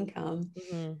great income,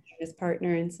 his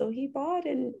partner. And so he bought,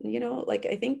 and, like,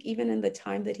 I think even in the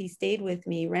time that he stayed with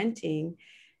me renting,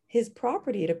 his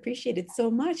property had appreciated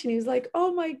so much. And he was like,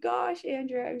 oh my gosh,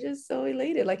 Andrea, I'm just so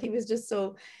elated. Like, he was just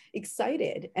so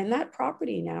excited. And that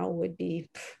property now would be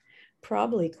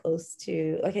probably close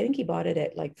to, like, I think he bought it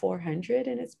at like 400,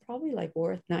 and it's probably like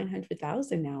worth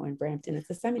 900,000 now in Brampton. It's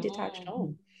a semi-detached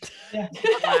home. Yeah.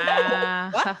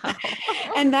 Wow.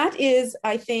 And that is,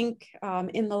 I think,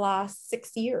 in the last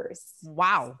 6 years.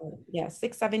 Wow. So,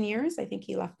 6-7 years. I think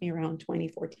he left me around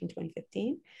 2014,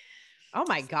 2015. Oh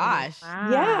my gosh.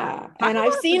 Yeah. And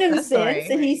I've seen him since,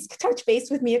 and he's touched base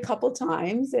with me a couple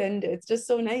times. And it's just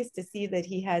so nice to see that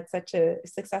he had such a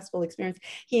successful experience.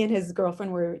 He and his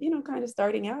girlfriend were, kind of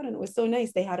starting out, and it was so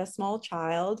nice. They had a small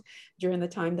child during the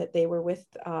time that they were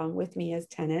with me as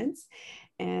tenants.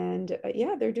 And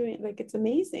they're doing, like, it's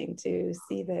amazing to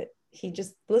see that he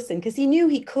just listened, because he knew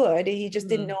he could, he just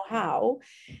didn't know how.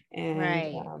 And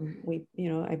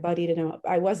I buddied him up.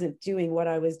 I wasn't doing what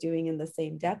I was doing in the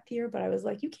same depth here, but I was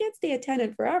like, you can't stay a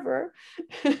tenant forever.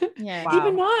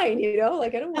 Even mine,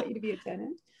 like, I don't want you to be a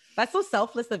tenant. That's so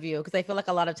selfless of you, because I feel like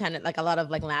a lot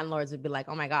of landlords would be like,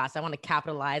 oh my gosh, I want to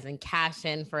capitalize and cash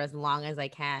in for as long as I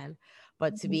can.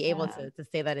 But to be able to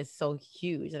say that is so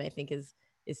huge, and I think is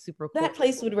super cool. That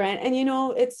place would rent. And,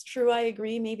 it's true. I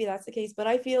agree. Maybe that's the case. But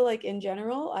I feel like in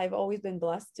general, I've always been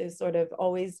blessed to sort of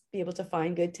always be able to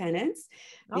find good tenants.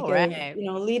 Because,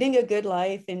 leading a good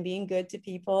life and being good to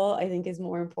people, I think, is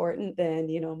more important than,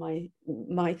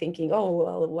 my thinking, oh,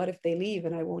 well, what if they leave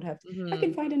and I won't have to, I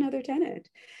can find another tenant.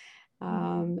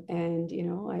 And,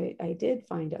 I did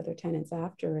find other tenants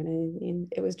after, and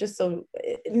it was just so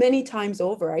many times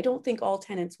over. I don't think all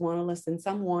tenants want to listen.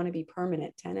 Some want to be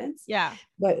permanent tenants. Yeah.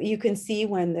 But you can see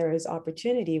when there is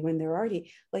opportunity, when they're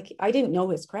already, like, I didn't know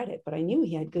his credit, but I knew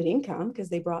he had good income because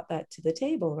they brought that to the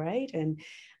table. Right. And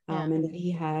that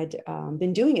he had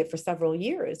been doing it for several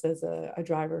years as a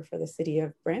driver for the city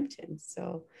of Brampton.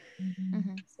 So,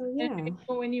 And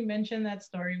when you mention that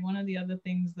story, one of the other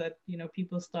things that,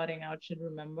 people starting out should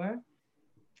remember,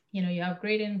 you have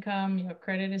great income, your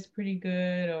credit is pretty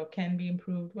good or can be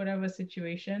improved, whatever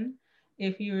situation.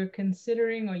 If you're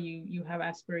considering or you have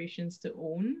aspirations to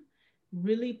own,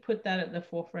 really put that at the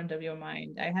forefront of your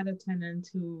mind. I had a tenant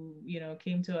who,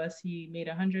 came to us, he made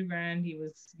 $100,000. He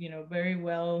was, very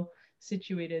well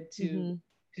situated to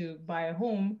buy a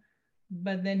home,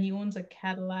 but then he owns a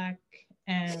Cadillac,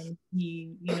 and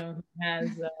he, has,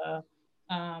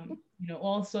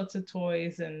 all sorts of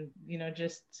toys and,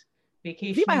 just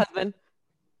vacation. Be my husband.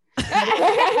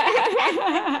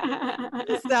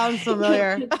 Sounds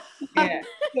familiar. Yeah.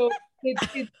 So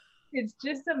it's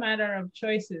just a matter of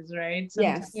choices, right?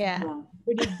 Sometimes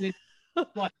pretty good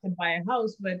spot to buy a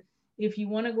house, but if you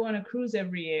want to go on a cruise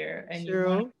every year and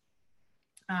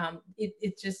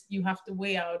it's just, you have to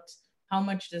weigh out how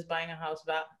much does buying a house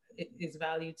is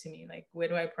value to me. Like, where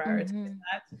do I prioritize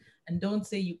that? And don't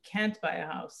say you can't buy a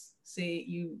house. Say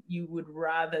you would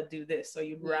rather do this, or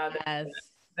you'd rather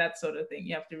that sort of thing.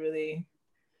 You have to really,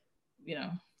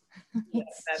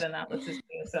 that analysis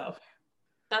for yourself.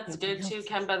 That's good too,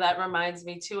 Kemba. That reminds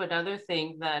me too, another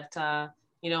thing that,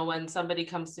 when somebody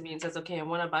comes to me and says, okay, I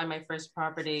want to buy my first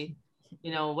property,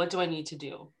 what do I need to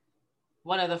do?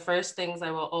 One of the first things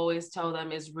I will always tell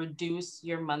them is reduce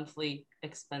your monthly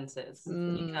expenses,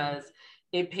 because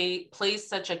it plays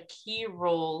such a key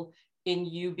role in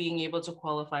you being able to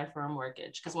qualify for a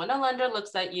mortgage. Because when a lender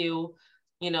looks at you,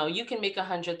 you can make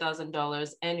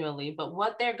 $100,000 annually, but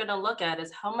what they're going to look at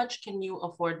is how much can you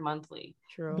afford monthly.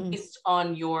 True. Based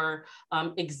on your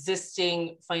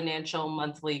existing financial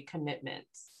monthly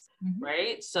commitments.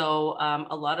 Right. So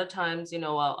a lot of times,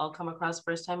 I'll come across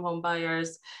first time home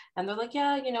buyers and they're like,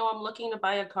 yeah, I'm looking to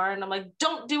buy a car. And I'm like,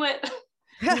 don't do it.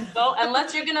 Don't,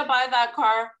 unless you're going to buy that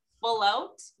car full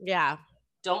out. Yeah.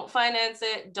 Don't finance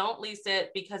it. Don't lease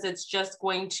it, because it's just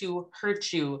going to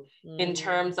hurt you in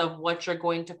terms of what you're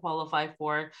going to qualify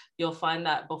for. You'll find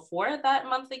that before that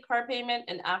monthly car payment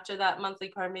and after that monthly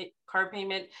car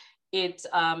payment, it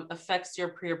affects your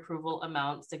pre-approval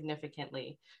amount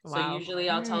significantly. Wow. So usually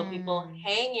I'll tell people,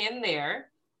 hang in there.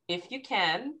 If you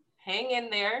can, hang in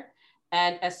there.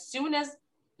 And as soon as,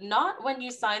 not when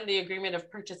you sign the agreement of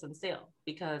purchase and sale,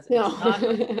 because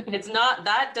it's not,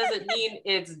 that doesn't mean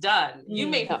it's done. You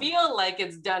may feel like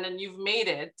it's done and you've made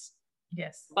it.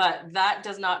 Yes. But that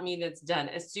does not mean it's done.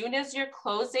 As soon as your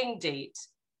closing date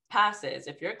passes,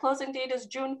 if your closing date is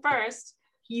June 1st,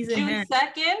 June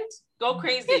 2nd, go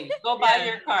crazy, go buy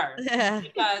your car.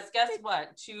 Because guess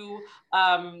what?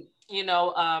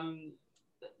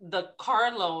 The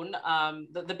car loan,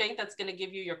 the bank that's going to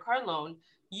give you your car loan,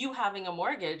 you having a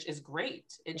mortgage is great.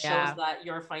 It shows that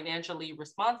you're financially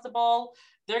responsible.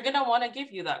 They're going to want to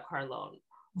give you that car loan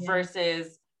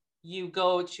versus you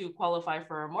go to qualify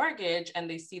for a mortgage and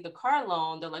they see the car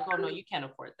loan. They're like, oh no, you can't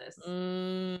afford this.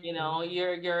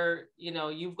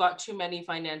 You've got too many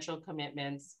financial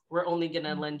commitments. We're only going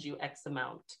to lend you X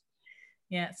amount.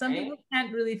 Yeah. Some people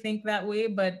can't really think that way,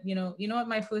 but you know what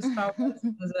my first car was?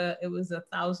 It was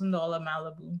 $1,000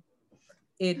 Malibu.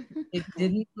 It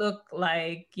didn't look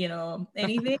like,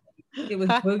 anything. It was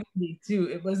burgundy too.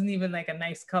 It wasn't even like a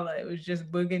nice color. It was just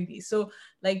burgundy. So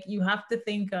like, you have to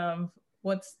think of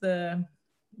what's the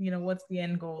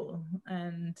end goal.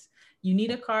 And you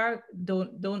need a car.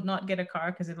 Don't not get a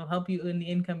car, because it'll help you earn the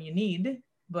income you need,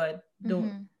 but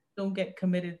don't get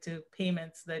committed to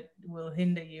payments that will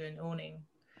hinder you in owning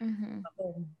a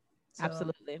home. So,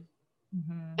 absolutely.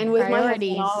 And with my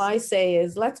husband, all I say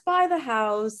is, let's buy the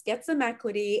house, get some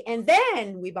equity, and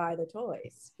then we buy the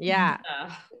toys. Yeah.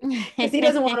 Because he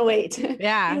doesn't want to wait.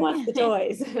 Yeah. He wants the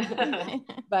toys.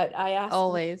 But I ask,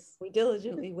 always, we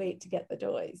diligently wait to get the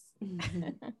toys.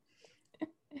 And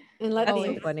let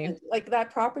like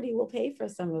that property will pay for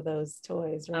some of those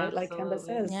toys, right? Absolutely. Like Kemba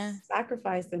says,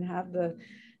 sacrifice and have the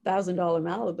 $1,000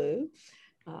 Malibu.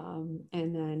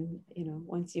 And then,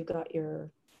 once you've got your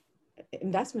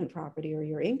investment property or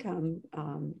your income,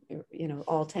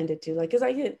 all tended to, because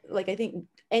I think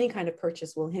any kind of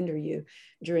purchase will hinder you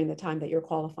during the time that you're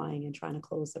qualifying and trying to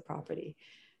close the property.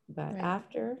 But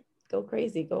after, go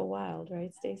crazy, go wild,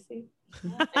 right, Stacey?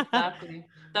 Yeah, exactly.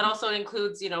 That also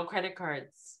includes, credit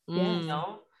cards. Yes.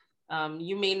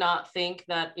 You may not think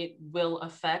that it will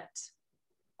affect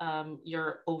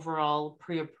your overall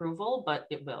pre-approval, but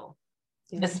it will,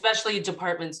 especially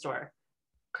department store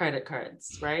credit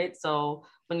cards, right? So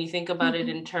when you think about it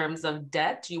in terms of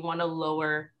debt, you want to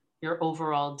lower your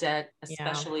overall debt,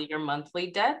 especially your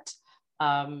monthly debt,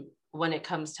 when it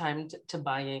comes time to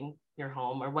buying your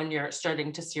home, or when you're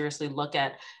starting to seriously look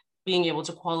at being able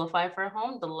to qualify for a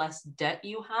home. The less debt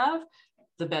you have,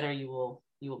 the better you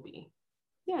will be.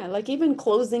 Yeah, like even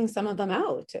closing some of them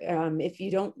out if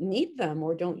you don't need them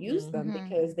or don't use them,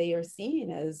 because they are seen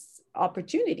as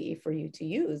opportunity for you to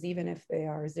use, even if they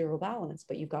are zero balance,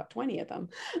 but you've got 20 of them.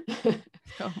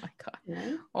 Oh my God.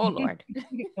 Right? Oh Lord.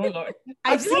 Oh Lord.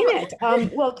 I've seen it.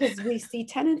 Well, because we see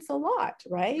tenants a lot,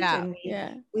 right? Yeah.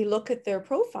 And we look at their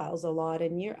profiles a lot,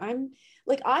 and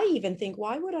I even think,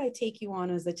 why would I take you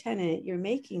on as a tenant? You're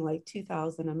making like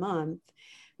 $2,000 a month.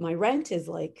 My rent is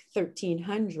like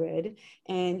 $1,300,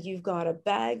 and you've got a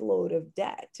bag load of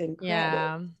debt and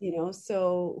credit,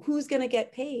 so who's going to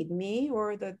get paid, me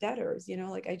or the debtors? And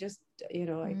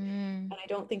I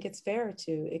don't think it's fair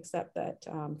to accept that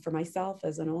for myself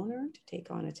as an owner to take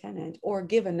on a tenant or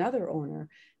give another owner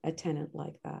a tenant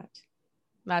like that.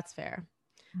 That's fair.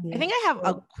 I think I have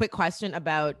a quick question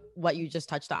about what you just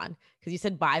touched on, because you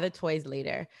said buy the toys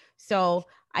later. So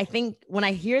I think when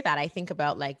I hear that, I think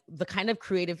about like the kind of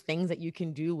creative things that you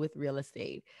can do with real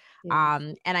estate.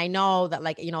 And I know that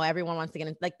everyone wants to get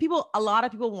into a lot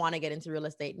of people want to get into real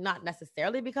estate, not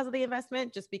necessarily because of the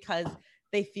investment, just because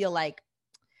they feel like,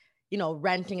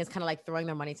 renting is kind of like throwing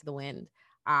their money to the wind.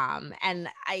 And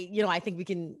I think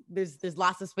there's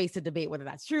lots of space to debate whether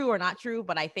that's true or not true.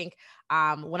 But I think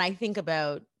when I think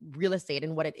about real estate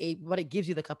and what it gives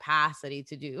you the capacity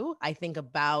to do, I think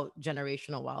about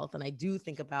generational wealth, and I do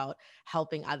think about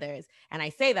helping others. And I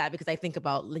say that because I think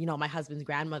about, my husband's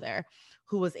grandmother,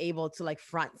 who was able to like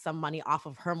front some money off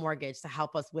of her mortgage to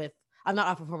help us with, not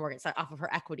off of her mortgage, sorry, off of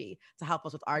her equity to help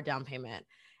us with our down payment.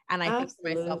 And I think to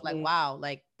myself, like, wow,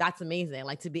 like that's amazing.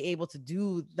 Like to be able to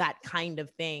do that kind of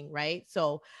thing. Right.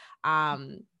 So,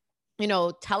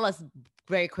 tell us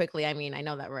very quickly. I mean, I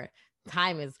know that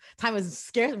time is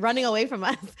scarce, running away from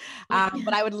us.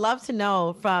 But I would love to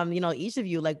know from, each of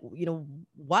you, like,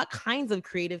 what kinds of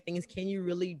creative things can you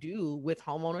really do with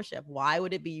home ownership? Why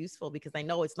would it be useful? Because I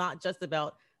know it's not just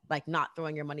about like not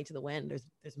throwing your money to the wind.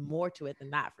 There's more to it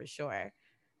than that, for sure.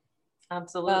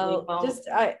 Absolutely. Well,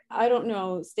 I don't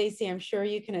know, Stacey, I'm sure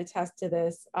you can attest to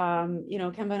this.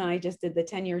 Kemba and I just did the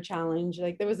 10-year challenge.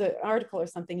 Like there was an article or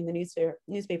something in the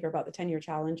newspaper about the 10-year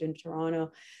challenge in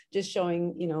Toronto, just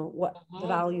showing, what the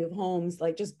value of homes,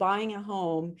 like just buying a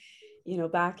home,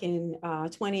 back in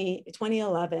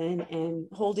 2011 and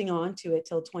holding on to it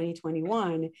till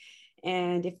 2021.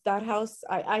 And if that house,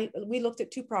 we looked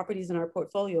at 2 properties in our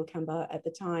portfolio, Kemba, at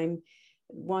the time.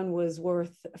 One was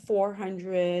worth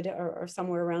 400 or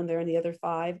somewhere around there, and the other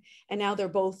 5. And now they're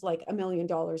both like $1 million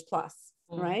plus,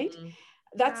 right?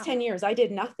 That's 10 years. I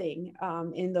did nothing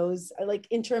in those, like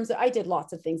in terms of, I did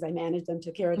lots of things. I managed them,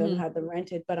 took care of them, had them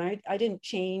rented, but I didn't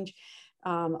change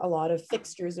a lot of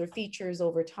fixtures or features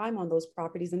over time on those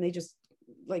properties. And they just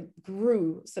like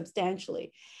grew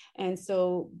substantially. And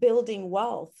so building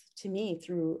wealth to me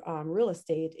through real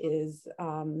estate is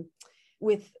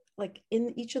with, like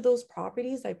in each of those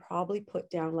properties, I probably put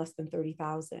down less than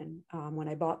 30,000 when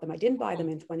I bought them. I didn't buy them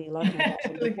in 2011. I bought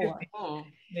them before.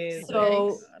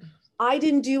 So I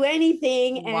didn't do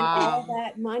anything, and all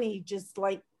that money just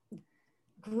like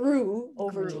grew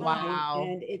over time. Wow.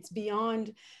 And it's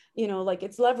beyond, like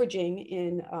it's leveraging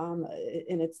in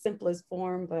its simplest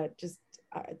form, but just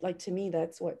like to me,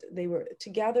 that's what they were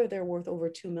together. They're worth over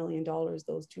 $2 million,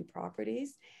 those 2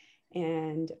 properties,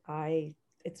 and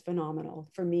it's phenomenal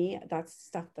for me. That's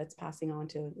stuff that's passing on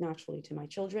naturally to my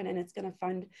children, and it's going to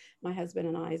fund my husband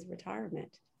and I's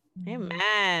retirement.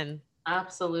 Amen.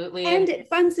 Absolutely. And it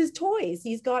funds his toys.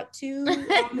 He's got 2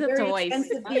 very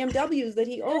expensive BMWs that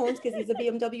he owns because he's a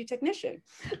BMW technician.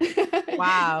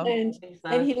 Wow.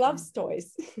 And he loves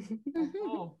toys.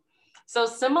 So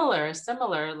similar,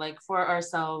 like for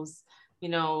ourselves,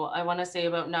 I want to say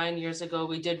about 9 years ago,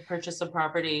 we did purchase a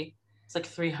property. It's like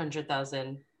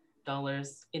 $300,000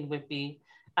 in Whitby.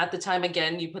 At the time,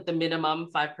 again, you put the minimum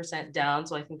 5% down.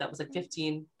 So I think that was like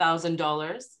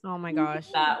 $15,000. Oh my gosh.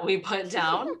 That we put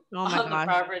down on the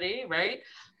property, right?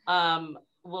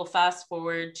 We'll fast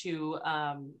forward to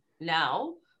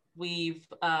now. We've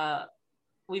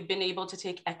been able to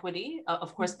take equity.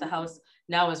 Of course, the house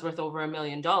now is worth over $1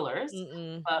 million.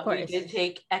 But we did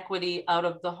take equity out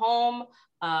of the home.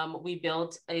 We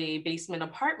built a basement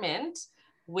apartment,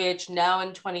 which now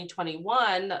in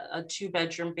 2021, a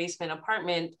 2-bedroom basement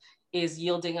apartment is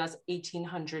yielding us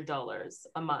 $1,800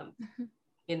 a month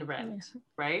in rent,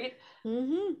 right?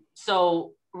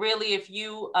 So really, if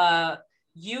you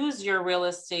use your real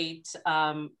estate,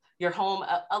 your home,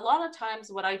 a lot of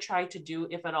times what I try to do,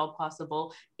 if at all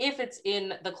possible, if it's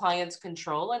in the client's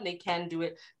control and they can do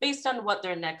it based on what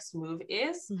their next move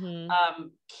is,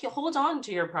 hold on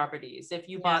to your properties. If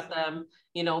you bought them,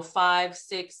 5,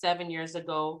 6, 7 years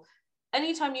ago,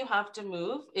 anytime you have to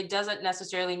move, it doesn't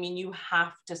necessarily mean you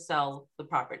have to sell the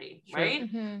property, right?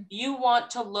 You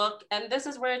want to look, and this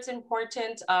is where it's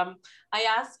important. I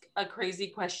ask a crazy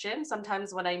question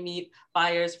sometimes when I meet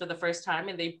buyers for the first time,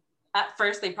 and at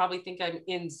first, they probably think I'm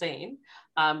insane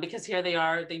because here they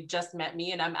are, they just met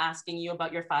me and I'm asking you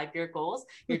about your 5-year goals,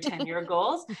 your 10-year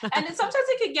goals. And sometimes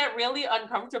it can get really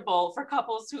uncomfortable for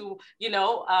couples who,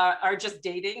 are just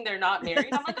dating, they're not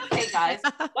married. I'm like, okay, guys,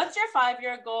 what's your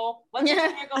 5-year goal? What's your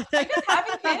 10-year goal? Are you guys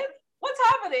having kids? What's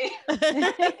happening?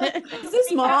 Is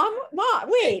this mom?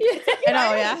 Wait. I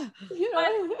know, yeah. But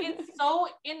it's so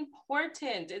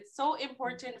important. It's so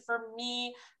important for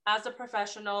me as a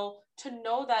professional to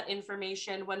know that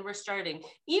information when we're starting,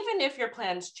 even if your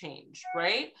plans change,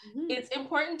 right? It's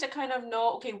important to kind of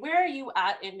know, okay, where are you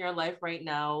at in your life right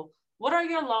now? What are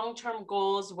your long-term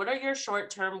goals? What are your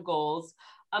short-term goals?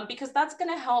 Because that's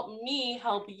going to help me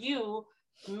help you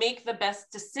make the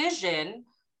best decision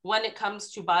when it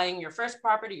comes to buying your first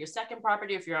property, your second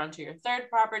property, if you're onto your 3rd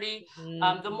property.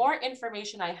 The more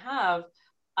information I have,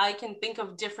 I can think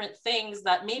of different things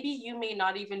that maybe you may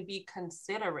not even be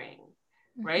considering,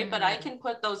 right? But I can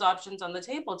put those options on the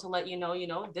table to let you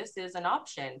know, this is an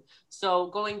option. So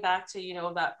going back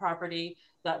to, that property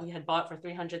that we had bought for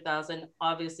 300,000,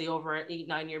 obviously over an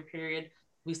 8-9 year period,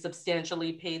 we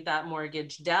substantially paid that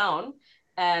mortgage down.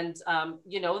 And,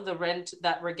 the rent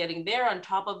that we're getting there on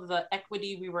top of the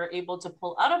equity we were able to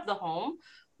pull out of the home,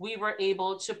 we were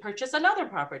able to purchase another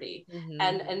property.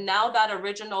 And now that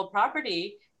original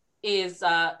property is,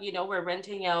 we're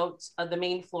renting out the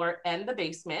main floor and the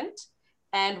basement,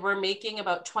 and we're making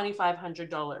about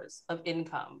 $2,500 of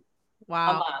income a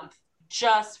month.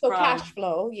 Just so from cash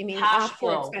flow, you mean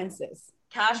after expenses?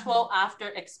 Cash flow after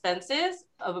expenses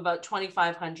of about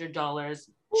 $2,500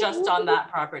 just on that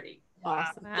property.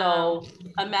 Awesome. So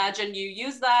imagine you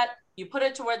use that, you put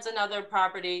it towards another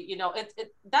property,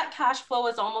 that cash flow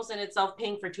is almost in itself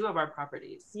paying for 2 of our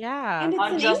properties. Yeah. And it's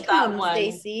on an just income, that one.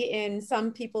 Stacey, in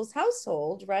some people's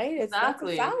household, right? That's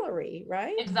a salary,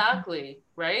 right? Exactly.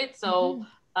 Right. So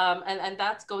and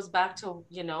that goes back to,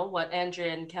 what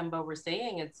Andrea and Kemba were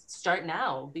saying. It's start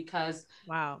now, because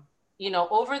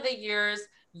over the years,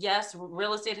 yes,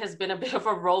 real estate has been a bit of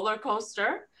a roller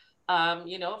coaster.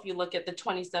 If you look at the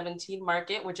 2017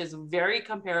 market, which is very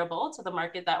comparable to the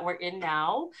market that we're in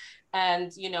now.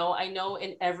 And, I know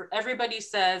everybody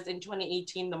says in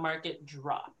 2018, the market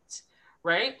dropped,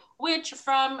 right? Which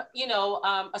from,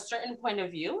 a certain point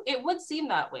of view, it would seem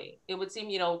that way. It would seem,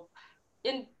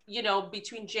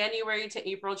 between January to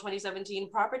April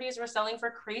 2017, properties were selling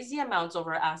for crazy amounts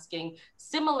over asking,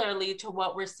 similarly to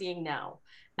what we're seeing now.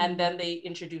 And then they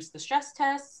introduced the stress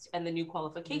test and the new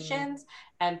qualifications,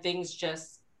 and things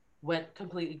just went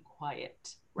completely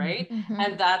quiet, right?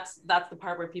 And that's the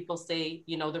part where people say,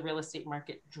 the real estate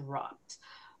market dropped.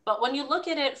 But when you look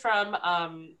at it from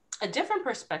a different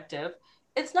perspective,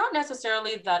 it's not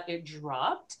necessarily that it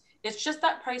dropped. It's just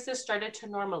that prices started to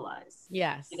normalize.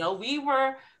 Yes. We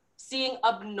were seeing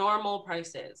abnormal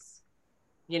prices,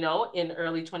 in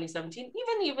early 2017,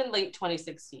 even late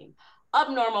 2016.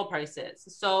 Abnormal prices.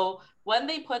 So when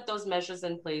they put those measures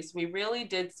in place, we really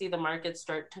did see the market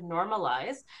start to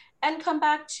normalize and come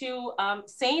back to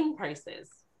sane prices,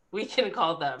 we can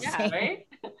call them, right?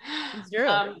 It's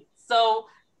true. So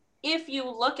if you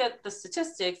look at the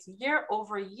statistics, year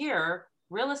over year,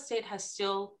 real estate has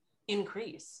still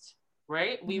increased,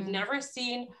 right? We've never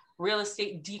seen real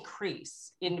estate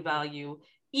decrease in value,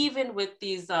 even with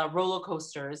these roller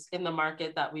coasters in the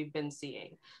market that we've been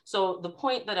seeing. So the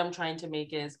point that I'm trying to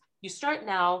make is you start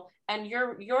now, and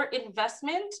your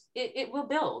investment, it will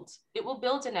build. It will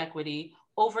build in equity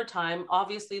over time.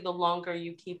 Obviously, the longer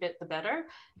you keep it, the better.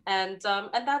 And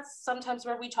that's sometimes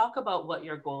where we talk about what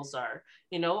your goals are.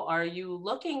 Are you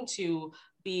looking to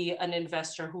be an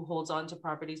investor who holds on to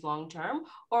properties long term,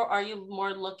 or are you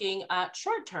more looking at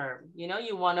short term?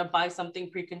 You want to buy something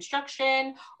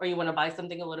pre-construction, or you want to buy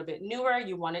something a little bit newer.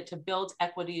 You want it to build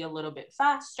equity a little bit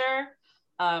faster.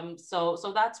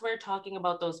 So that's where talking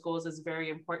about those goals is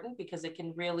very important, because it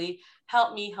can really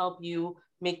help you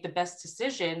make the best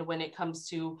decision when it comes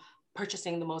to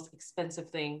purchasing the most expensive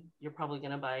thing you're probably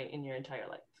going to buy in your entire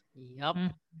life. Yep.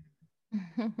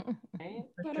 Right?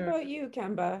 What about you,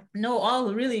 Kemba? No,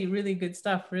 all really, really good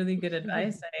stuff. Really good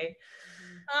advice.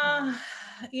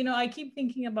 I keep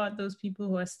thinking about those people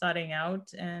who are starting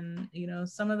out, and,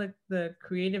 some of the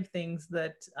creative things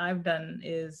that I've done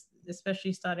is,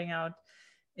 especially starting out,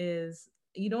 is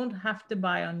you don't have to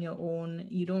buy on your own.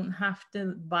 You don't have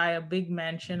to buy a big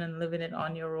mansion and live in it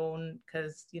on your own,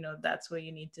 because, that's where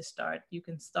you need to start. You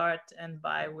can start and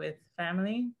buy with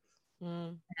family.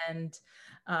 And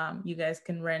you guys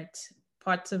can rent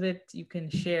parts of it. You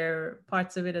can share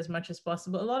parts of it as much as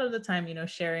possible. A lot of the time,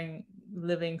 sharing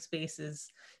living space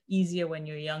is easier when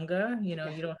you're younger. You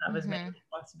don't have as many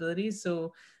responsibilities.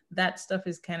 So that stuff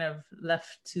is kind of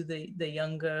left to the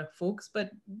younger folks. But,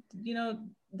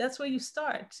 that's where you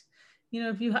start.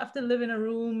 If you have to live in a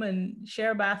room and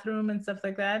share a bathroom and stuff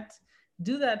like that,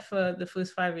 do that for the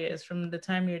first 5 years, from the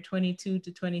time you're 22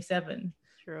 to 27.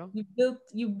 True.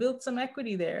 You built some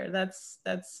equity there. That's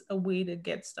a way to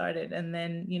get started. And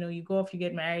then, you go off, you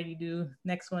get married, you do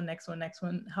next one,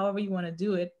 however you want to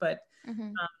do it. But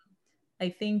I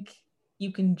think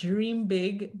you can dream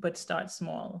big, but start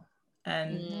small,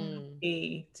 and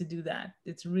okay to do that.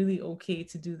 It's really okay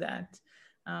to do that.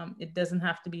 It doesn't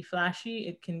have to be flashy.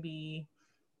 It can be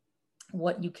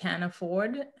what you can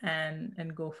afford,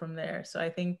 and go from there. So I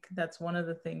think that's one of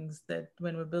the things that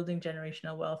when we're building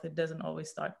generational wealth, it doesn't always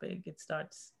start big. It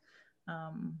starts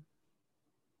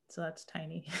So that's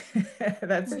tiny.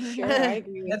 That's sure. I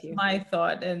agree with that's you. my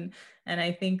thought. And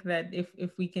I think that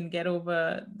if we can get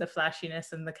over the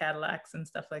flashiness and the Cadillacs and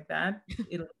stuff like that,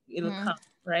 it'll come,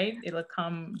 right? It'll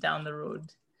come down the road,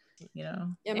 you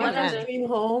know. Yeah, my first dream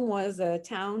home was a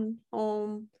town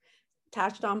home,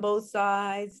 attached on both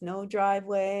sides, no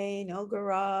driveway, no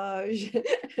garage.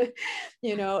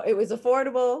 You know, it was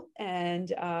affordable,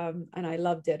 and I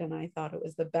loved it, and I thought it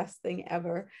was the best thing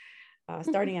ever. I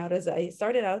started out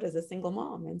as a single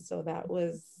mom, and so that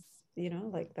was, you know,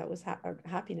 like that was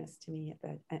happiness to me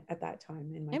at that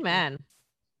time in my Amen.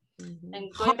 Mm-hmm.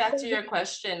 And going back to your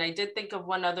question, I did think of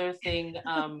one other thing,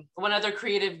 one other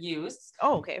creative use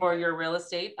for your real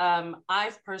estate.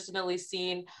 I've personally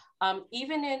seen,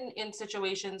 even in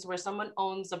situations where someone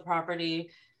owns a property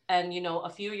and, you know, a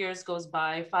few years goes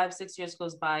by, 5-6 years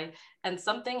goes by, and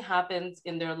something happens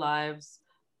in their lives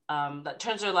that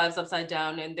turns their lives upside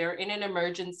down, and they're in an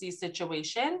emergency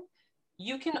situation,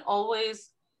 you can always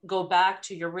go back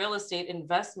to your real estate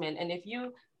investment. And if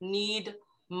you need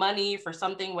money for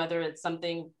something, whether it's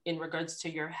something in regards to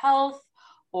your health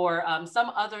or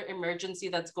some other emergency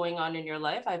that's going on in your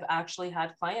life, I've actually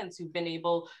had clients who've been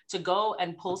able to go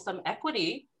and pull some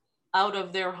equity out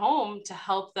of their home to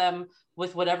help them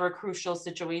with whatever crucial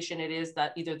situation it is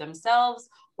that either themselves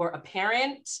or a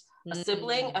parent, a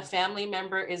sibling, a family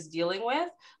member is dealing with.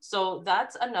 So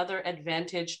that's another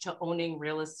advantage to owning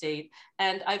real estate.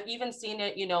 And I've even seen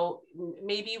it, you know,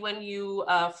 maybe when you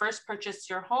first purchased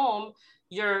your home,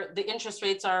 the interest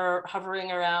rates are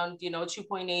hovering around, you know,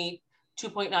 2.8,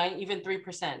 2.9, even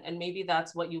 3%. And maybe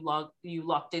that's what you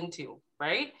locked into,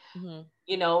 right? Mm-hmm.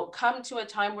 You know, come to a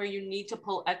time where you need to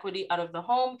pull equity out of the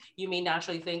home, you may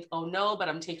naturally think, oh no, but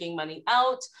I'm taking money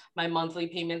out. My monthly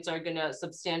payments are going to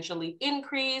substantially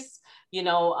increase. You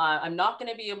know, I'm not going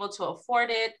to be able to afford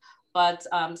it. But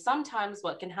sometimes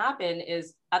what can happen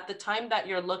is at the time that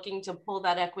you're looking to pull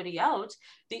that equity out,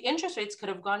 the interest rates could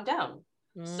have gone down.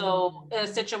 So a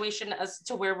situation as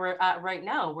to where we're at right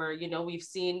now, where, you know, we've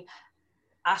seen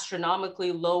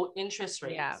astronomically low interest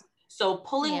rates. Yeah. So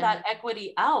pulling that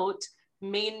equity out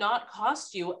may not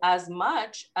cost you as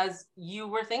much as you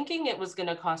were thinking it was going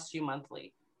to cost you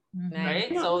monthly. Right?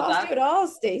 So cost you at all,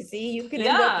 Stacey. You can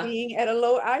end up being at a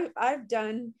low. I've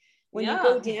done when you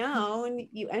go down,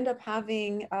 you end up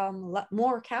having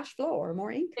more cash flow or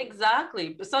more income.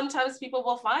 Exactly. But sometimes people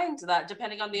will find that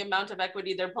depending on the amount of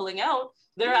equity they're pulling out,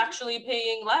 they're actually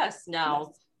paying less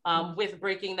now. With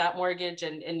breaking that mortgage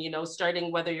and, you know,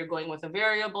 starting, whether you're going with a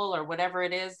variable or whatever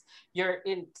it is,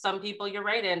 some people, you're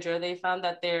right, Andrea, they found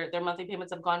that their monthly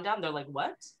payments have gone down. They're like,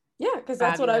 what? Yeah, because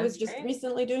that's what I was just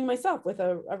recently doing myself with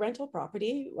a rental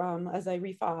property. As I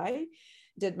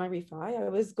did my refi, I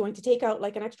was going to take out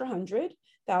like an extra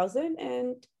 100,000,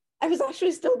 and I was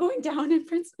actually still going down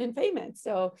in payments.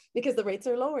 So because the rates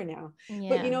are lower now. Yeah.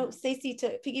 But, you know, Stacey,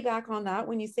 to piggyback on that,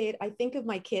 when you say it, I think of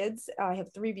my kids. I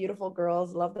have 3 beautiful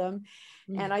girls, love them.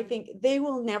 Mm-hmm. And I think they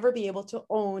will never be able to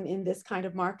own in this kind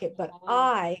of market, but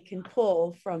I can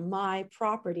pull from my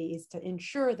properties to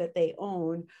ensure that they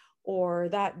own, or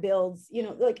that builds, you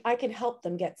know, like I can help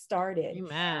them get started.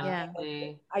 Yeah.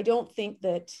 I don't think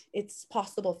that it's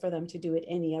possible for them to do it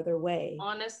any other way.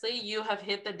 Honestly, you have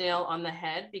hit the nail on the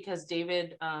head, because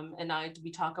David and we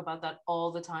talk about that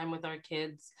all the time with our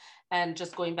kids, and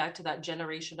just going back to that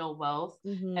generational wealth.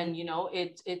 Mm-hmm. And, you know,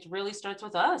 it really starts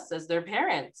with us as their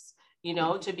parents, you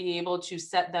know, to be able to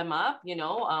set them up, you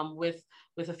know, with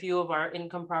a few of our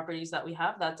income properties that we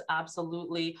have. That's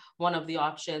absolutely one of the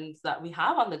options that we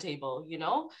have on the table. You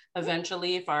know,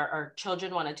 eventually if our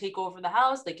children want to take over the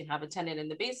house, they can have a tenant in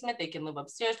the basement, they can live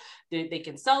upstairs, they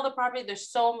can sell the property. There's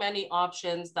so many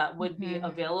options that would be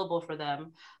available for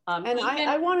them. And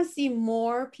I want to see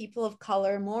more people of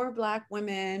color, more Black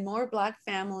women, more Black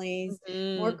families,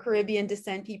 more Caribbean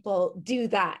descent people do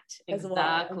that as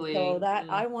well. And so that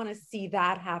I want to see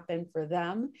that happen for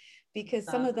them, because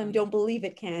some of them don't believe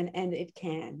it can, and it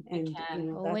can. And it can.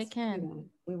 You know, it can. You know,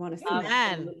 we want to see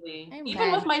Absolutely. That.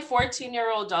 Even with my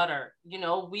 14-year-old daughter, you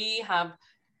know, we have,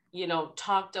 you know,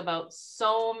 talked about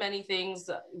so many things.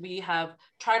 We have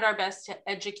tried our best to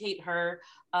educate her,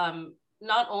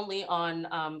 not only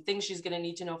on things she's going to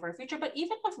need to know for her future, but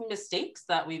even of mistakes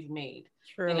that we've made.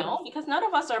 True. You know, because none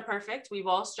of us are perfect. We've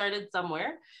all started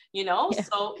somewhere, you know,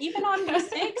 so even on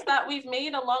mistakes that we've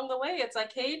made along the way, it's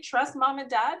like, hey, trust mom and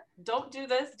dad, don't do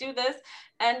this, do this.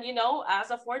 And, you know,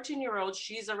 as a 14-year-old,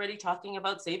 she's already talking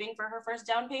about saving for her first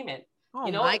down payment. Oh,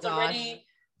 you know, it's already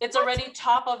It's already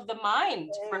top of the mind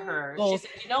for her. She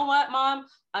said, you know what, Mom?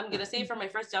 I'm going to save for my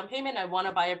first down payment. I want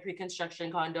to buy a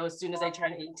pre-construction condo as soon as I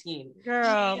turn 18.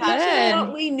 Girl,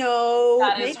 what we know.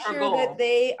 That Make is her sure goal. that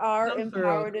they are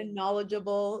empowered and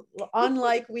knowledgeable,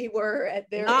 unlike we were at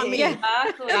their not age. Me.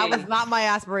 Exactly. That was not my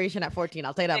aspiration at 14.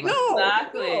 I'll tell you that much.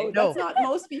 Exactly. No, that's not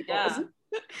most people.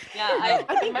 Yeah,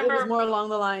 I think remember, it was more along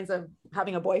the lines of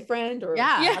having a boyfriend or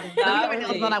exactly.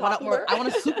 I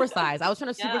want to supersize. I was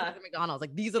trying to supersize at McDonald's.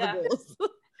 Like, these are the goals.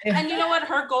 And you know what?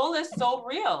 Her goal is so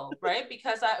real, right?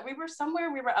 Because we were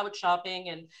out shopping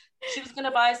and she was going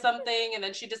to buy something and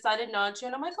then she decided not to.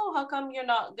 And I'm like, oh, how come you're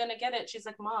not going to get it? She's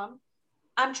like, Mom,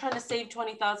 I'm trying to save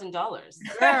 $20,000. Girl.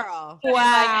 Wow.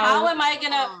 Like, how am I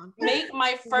going to make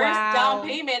my first down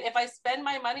payment if I spend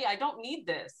my money? I don't need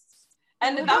this.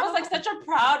 And that was like such a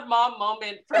proud mom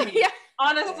moment for me.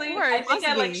 Honestly, I think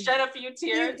I like shed a few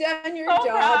tears. You've done your job,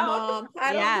 proud. Mom.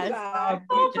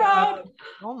 So proud.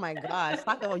 Oh my gosh.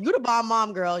 You the bomb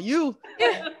mom, girl. You.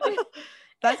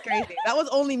 That's crazy. That was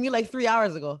only me like 3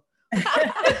 hours ago.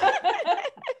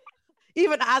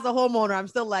 Even as a homeowner, I'm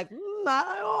still like,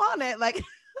 I don't want it.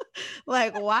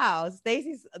 Like, wow.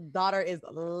 Stacey's daughter is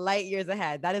light years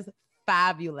ahead. That is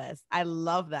fabulous. I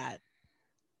love that.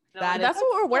 That's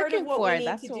what we're working for. We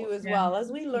need to do as well as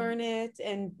we learn it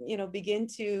and begin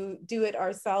to do it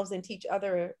ourselves and teach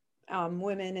other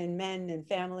women and men and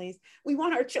families. We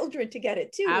want our children to get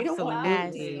it too. Absolutely. We don't want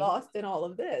them to be lost in all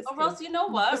of this. Or else, you know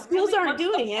what? The schools aren't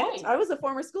doing it. I was a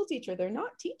former school teacher. They're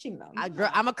not teaching them.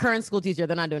 I'm a current school teacher.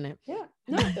 They're not doing it. Yeah.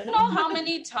 No, you know how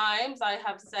many times I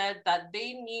have said that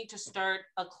they need to start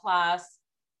a class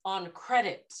on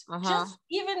credit. Just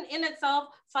even in itself,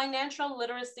 financial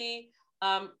literacy,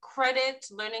 credit,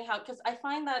 learning how, because I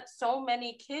find that so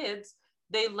many kids,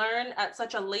 they learn at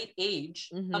such a late age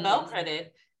about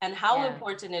credit and how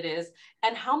important it is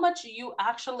and how much you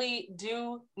actually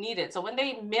do need it. So when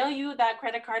they mail you that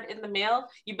credit card in the mail,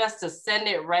 you best to send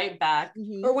it right back.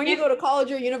 Or when you go to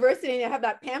college or university and you have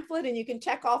that pamphlet and you can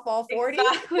check off all 40.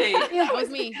 Exactly. Yeah, it was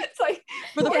me. It's like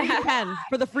for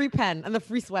the free pen and the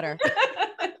free sweater.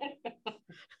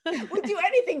 We'd do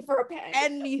anything for a pen.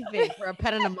 Anything for a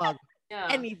pen and a mug. Yeah.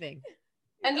 Anything.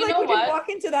 And you know we what? Could walk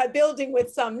into that building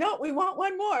with some. No, we want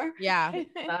one more. Yeah.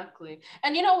 Exactly.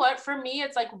 And you know what? For me,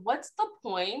 it's like, what's the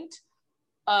point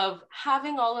of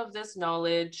having all of this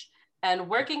knowledge and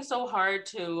working so hard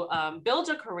to build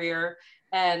a career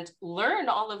and learn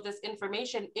all of this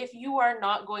information if you are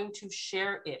not going to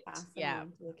share it? Yeah.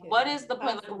 What is the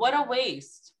point? Like, what a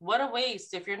waste. What a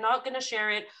waste if you're not going to share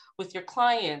it with your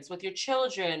clients, with your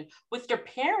children, with your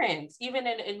parents. Even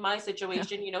in my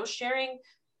situation, sharing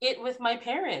it with my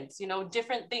parents,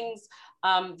 different things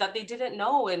that they didn't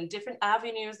know and different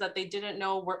avenues that they didn't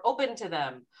know were open to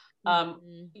them.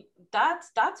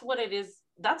 That's what it is.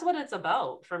 That's what it's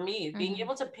about for me, being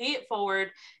able to pay it forward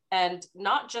and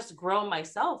not just grow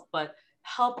myself, but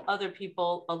help other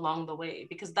people along the way,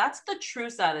 because that's the true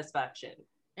satisfaction.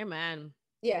 Amen.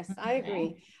 Yes, I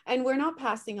agree. And we're not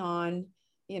passing on,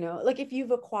 like if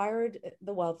you've acquired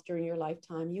the wealth during your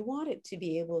lifetime, you want it to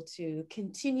be able to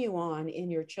continue on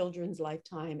in your children's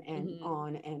lifetime and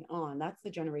on and on. That's the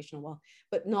generational wealth,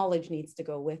 but knowledge needs to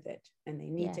go with it, and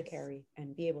they need to carry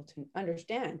and be able to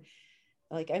understand.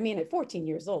 Like, I mean, at 14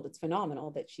 years old, it's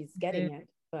phenomenal that she's getting it.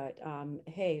 But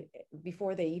hey,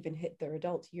 before they even hit their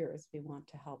adult years, we want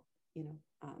to help,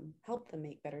 help them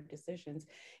make better decisions.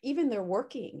 Even they're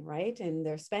working, right? And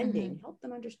they're spending, help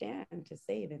them understand to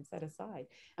save and set aside.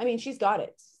 I mean, she's got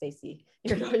it, Stacey.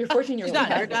 You're 14-year-old.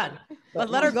 You're done. But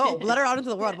let her go. Let her out into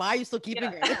the world. Why are you still keeping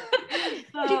her?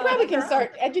 She probably can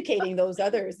start educating those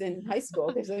others in high school,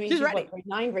 because I mean, she's ready. Grade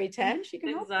 9, grade 10. She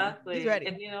can exactly. She's ready.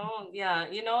 And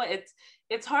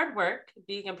it's hard work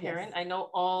being a parent. I know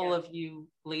all of you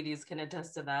ladies can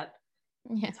attest to that.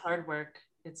 It's hard work.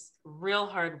 It's real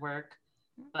hard work.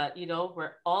 But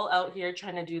we're all out here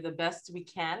trying to do the best we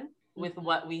can with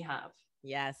what we have.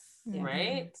 Yes.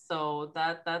 Right. So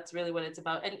that's really what it's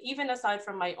about. And even aside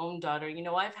from my own daughter,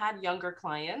 I've had younger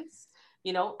clients,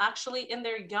 actually in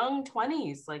their young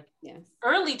 20s, like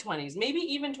early 20s, maybe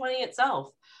even 20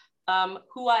 itself,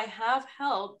 who I have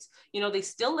helped. They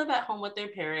still live at home with their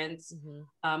parents,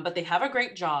 but they have a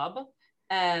great job,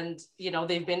 and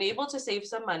they've been able to save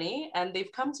some money, and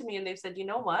they've come to me and they've said, you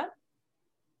know what,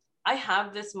 I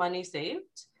have this money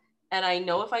saved, and I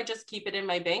know if I just keep it in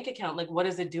my bank account, like, what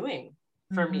is it doing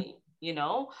for me?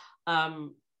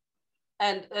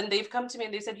 And they've come to me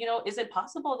and they said, is it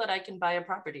possible that I can buy a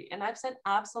property? And I've said,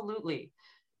 absolutely.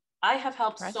 I have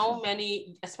helped so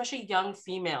many, especially young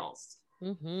females,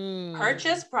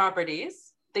 purchase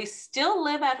properties. They still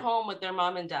live at home with their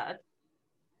mom and dad,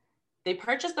 They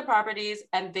purchase the properties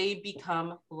and they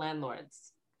become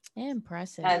landlords.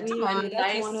 Impressive. At That's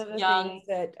nice, one of the young things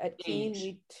that at Keene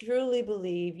we truly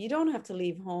believe. You don't have to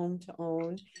leave home to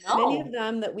own. No. Many of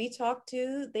them that we talk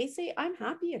to, they say, I'm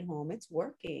happy at home. It's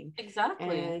working.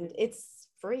 Exactly. And it's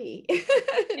free.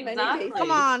 Exactly.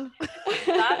 Come on.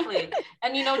 Exactly.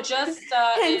 And, you know, just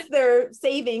hence their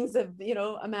savings have, you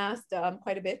know, amassed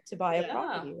quite a bit to buy a Yeah.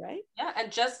 property, right? Yeah. And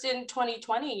just in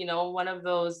 2020, you know, one of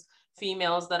those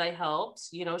females that I helped,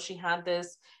 you know, she had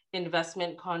this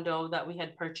investment condo that we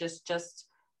had purchased just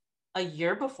a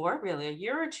year before, really, a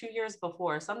year or 2 years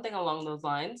before, something along those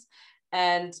lines.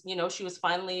 And, you know, she was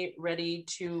finally ready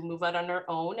to move out on her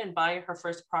own and buy her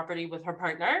first property with her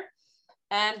partner.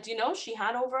 And, you know, she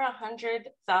had over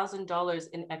 $100,000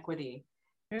 in equity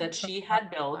that she had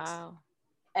built. Wow.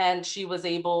 And she was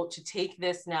able to take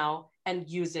this now and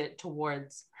use it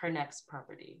towards her next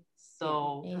property.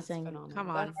 So amazing. Come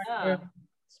on. yeah.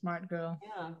 Smart girl.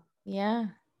 Yeah. Yeah.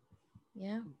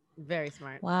 Yeah. Very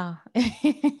smart. Wow.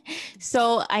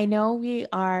 So I know we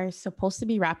are supposed to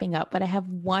be wrapping up, but I have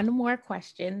one more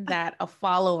question that a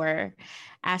follower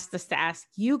asked us to ask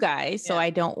you guys. So I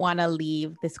don't want to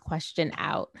leave this question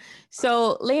out.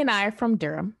 So Leigh and I are from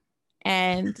Durham,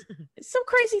 and some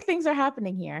crazy things are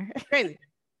happening here. Crazy.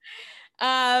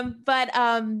 But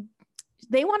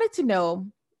they wanted to know,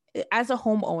 as a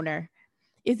homeowner,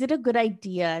 is it a good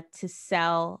idea to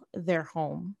sell their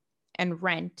home and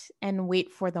rent and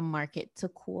wait for the market to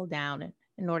cool down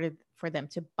in order for them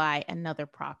to buy another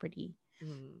property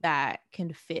that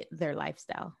can fit their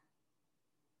lifestyle?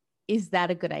 Is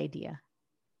that a good idea?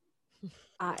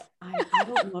 I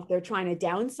don't know if they're trying to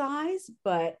downsize,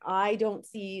 but I don't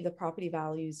see the property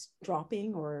values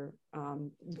dropping or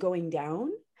going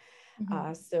down.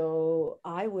 So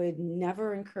I would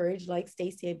never encourage, like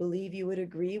Stacey, I believe you would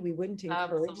agree, we wouldn't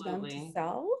encourage them to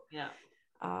sell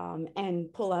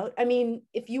and pull out. I mean,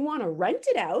 if you want to rent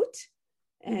it out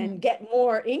and get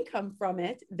more income from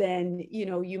it, then, you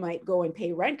know, you might go and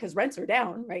pay rent, because rents are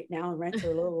down right now and rents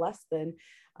are a little less than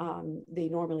they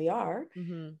normally are.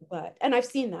 But, and I've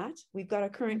seen that. We've got a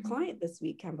current client this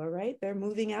week, Kemba, right? They're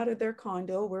moving out of their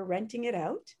condo. We're renting it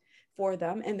out for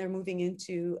them, and they're moving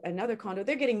into another condo.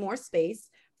 They're getting more space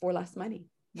for less money.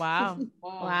 Wow.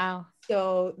 Wow.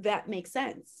 So that makes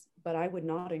sense, but I would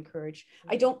not encourage.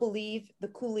 I don't believe the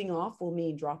cooling off will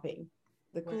mean dropping.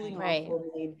 The cooling off will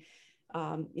mean,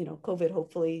 you know, COVID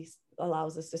hopefully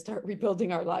allows us to start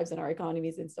rebuilding our lives and our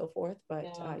economies and so forth. But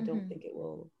I don't think it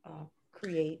will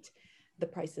create the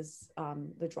prices,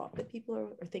 the drop that people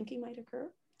are thinking might occur.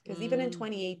 Because even in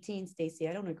 2018, Stacey,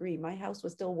 I don't agree. My house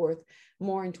was still worth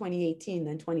more in 2018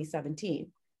 than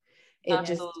 2017. It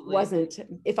just wasn't.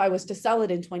 If I was to sell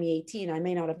it in 2018, I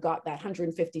may not have got that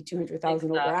 150, 200,000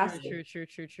 over asking.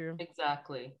 True.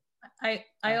 Exactly.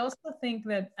 I also think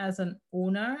that as an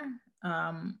owner,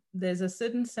 there's a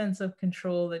certain sense of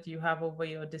control that you have over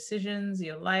your decisions,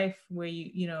 your life, where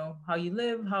you know, how you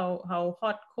live, how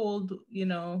hot, cold, you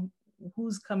know,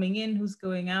 who's coming in, who's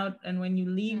going out. And when you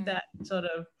leave that sort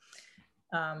of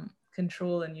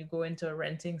control and you go into a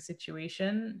renting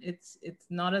situation, it's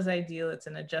not as ideal. It's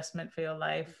an adjustment for your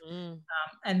life.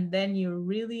 And then you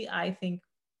really, I think,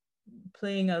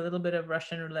 playing a little bit of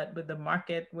Russian roulette with the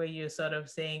market, where you're sort of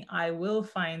saying, I will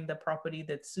find the property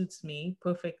that suits me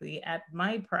perfectly at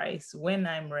my price when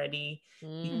I'm ready.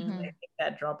 Because I think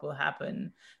that drop will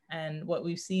happen. And what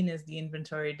we've seen is the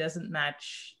inventory doesn't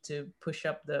match to push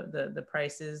up the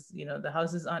prices. You know, the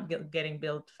houses aren't getting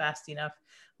built fast enough.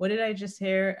 What did I just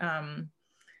hear?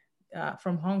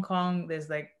 From Hong Kong, there's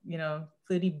like, you know,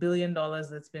 $30 billion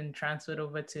that's been transferred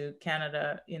over to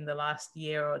Canada in the last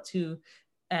year or two.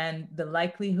 And the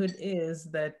likelihood is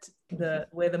that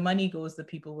where the money goes, the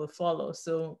people will follow.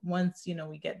 So once, you know,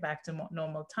 we get back to more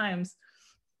normal times,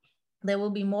 there will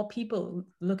be more people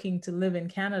looking to live in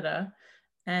Canada.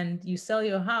 And you sell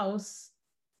your house,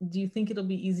 do you think it'll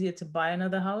be easier to buy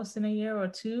another house in a year or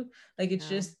two? Like, it's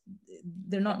just,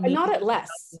 they're not at less,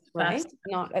 right?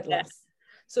 Not at less.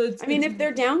 So I mean, if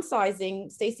they're downsizing,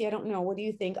 Stacey, I don't know, what do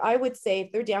you think? I would say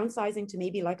if they're downsizing to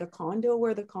maybe like a condo,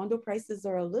 where the condo prices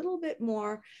are a little bit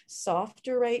more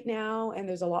softer right now and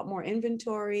there's a lot more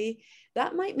inventory,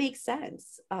 that might make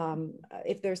sense.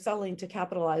 If they're selling to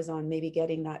capitalize on maybe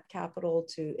getting that capital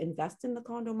to invest in the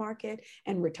condo market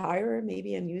and retire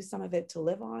maybe and use some of it to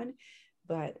live on.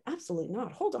 But absolutely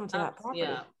not. Hold on to that property.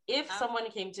 Yeah. If someone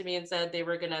came to me and said they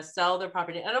were going to sell their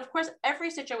property, and of course,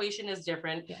 every situation is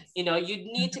different. Yes. You know, you'd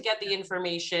need to get the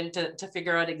information to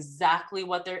figure out exactly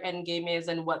what their end game is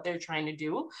and what they're trying to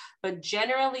do. But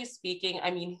generally speaking,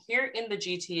 I mean, here in the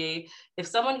GTA, if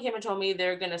someone came and told me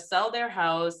they're going to sell their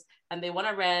house and they want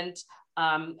to rent,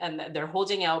 and they're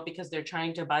holding out because they're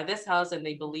trying to buy this house and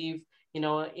they believe,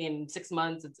 in 6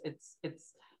 months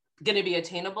it's going to be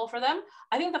attainable for them.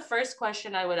 I think the first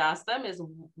question I would ask them is,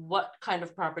 what kind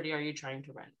of property are you trying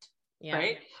to rent? Yeah.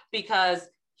 Right? Because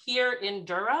here in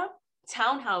Durham,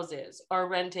 townhouses are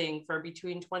renting for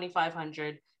between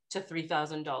 $2,500 to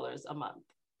 $3,000 a month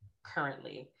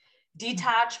currently.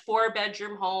 Detached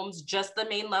 4-bedroom homes, just the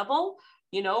main level,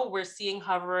 we're seeing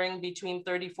hovering between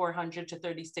 $3,400 to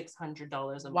 $3,600 a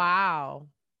month. Wow.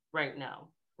 Right now,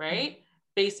 right?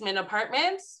 Basement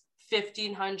apartments,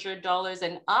 $1,500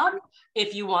 and up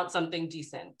if you want something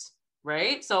decent,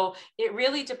 right? So it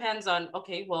really depends on,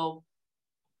 okay, well,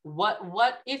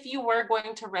 what if you were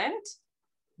going to rent?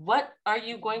 What are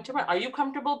you going to rent? Are you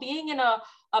comfortable being in a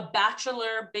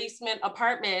bachelor basement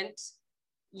apartment?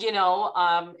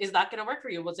 Is that going to work for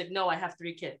you? Well, it's like, no, I have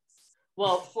 3 kids.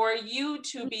 Well, for you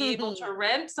to be able to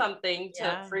rent something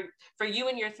for you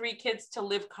and your 3 kids to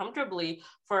live comfortably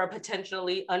for a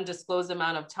potentially undisclosed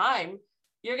amount of time,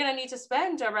 you're going to need to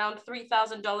spend around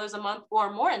 $3,000 a month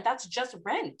or more. And that's just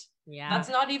rent. Yeah. That's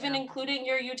not even including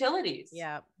your utilities.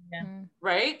 Yeah.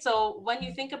 Right. So when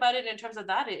you think about it in terms of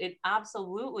that, it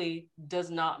absolutely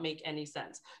does not make any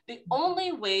sense. The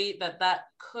only way that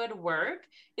could work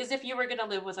is if you were going to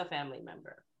live with a family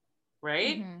member.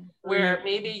 Right? Where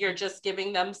maybe you're just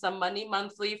giving them some money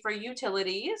monthly for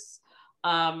utilities.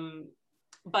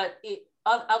 But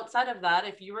outside of that,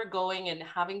 if you were going and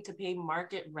having to pay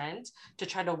market rent to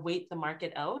try to wait the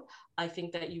market out, I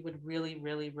think that you would really,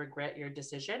 really regret your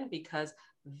decision, because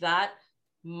that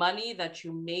money that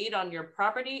you made on your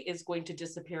property is going to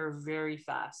disappear very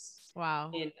fast.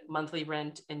 Wow. In monthly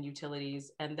rent and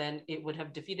utilities. And then it would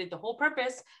have defeated the whole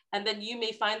purpose. And then you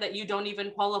may find that you don't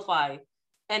even qualify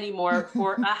anymore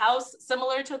for a house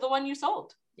similar to the one you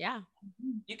sold. Yeah.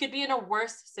 You could be in a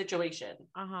worse situation.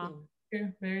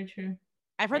 True, very true.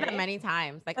 I've heard that many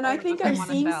times. And I think I'm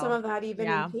seeing some of that even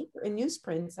in paper, in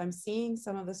newsprints. I'm seeing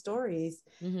some of the stories,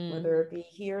 whether it be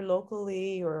here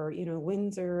locally or,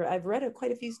 Windsor. I've read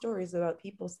quite a few stories about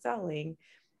people selling,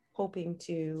 hoping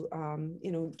to,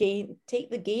 take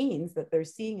the gains that they're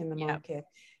seeing in the market.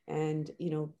 And,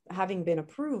 having been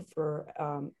approved for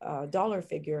a dollar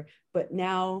figure, but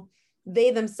now they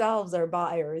themselves are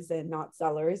buyers and not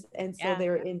sellers. And so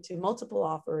they're into multiple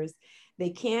offers. They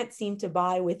can't seem to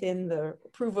buy within the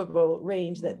provable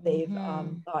range that they've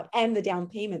thought, and the down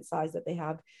payment size that they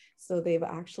have. So they've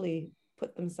actually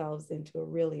put themselves into a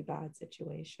really bad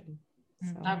situation.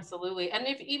 So. Absolutely. And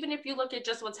even if you look at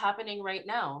just what's happening right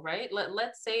now, right?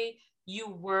 Let's say you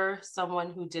were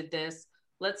someone who did this.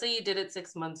 Let's say you did it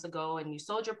 6 months ago and you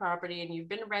sold your property and you've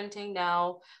been renting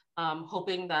now,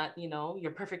 hoping that,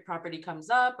 your perfect property comes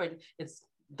up and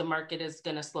the market is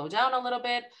going to slow down a little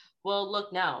bit. Well,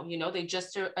 look now, they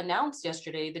just announced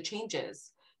yesterday the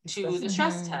changes to the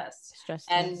stress test.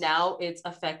 And now it's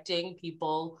affecting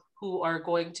people who are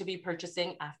going to be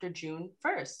purchasing after June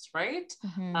 1st, right?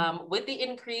 With the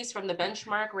increase from the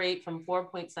benchmark rate from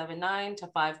 4.79 to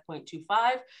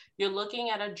 5.25, you're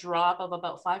looking at a drop of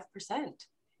about 5%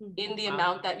 in the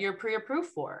amount that you're pre-approved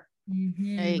for.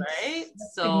 Right?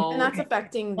 So, and that's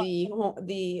affecting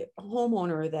the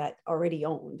homeowner that already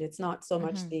owned. It's not so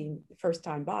much the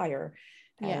first-time buyer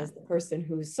as the person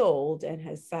who's sold and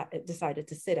has decided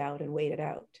to sit out and wait it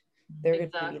out. They're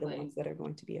going to be the ones that are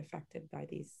going to be affected by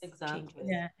these changes.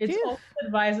 Yeah, it's also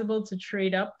advisable to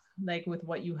trade up, like with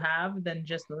what you have, than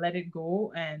just let it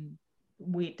go and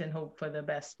wait and hope for the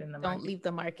best in the market. Don't leave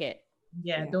the market.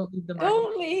 Yeah, don't leave the market.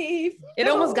 Don't leave. It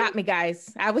almost got me,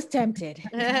 guys. I was tempted.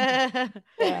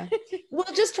 Well,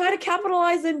 just try to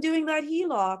capitalize on doing that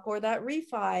HELOC or that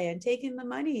refi and taking the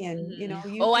money and,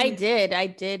 I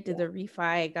did do the refi.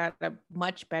 I got a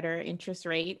much better interest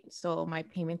rate. So my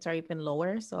payments are even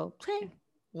lower. So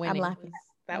I'm laughing.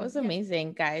 That was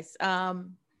amazing, guys. I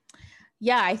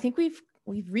think we've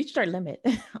reached our limit,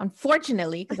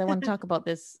 unfortunately, because I want to talk about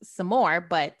this some more,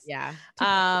 but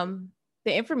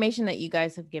the information that you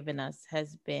guys have given us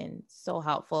has been so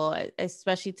helpful,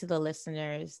 especially to the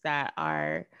listeners that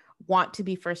want to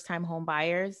be first-time home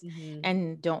buyers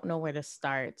and don't know where to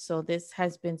start. So this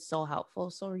has been so helpful,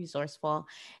 so resourceful,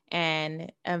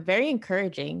 and very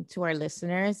encouraging to our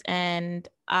listeners. And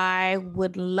I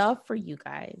would love for you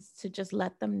guys to just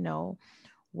let them know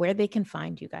where they can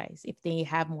find you guys if they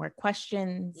have more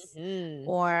questions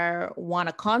or want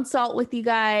to consult with you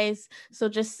guys. So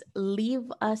just leave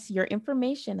us your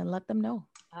information and let them know.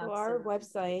 So our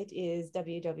website is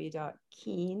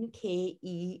www.kean,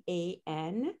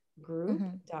 Kean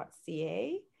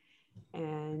group.ca.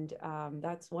 And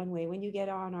that's one way. When you get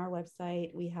on our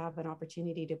website, we have an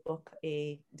opportunity to book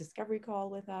a discovery call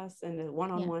with us and a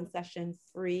one-on-one session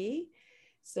free.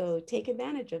 So take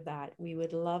advantage of that. We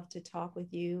would love to talk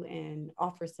with you and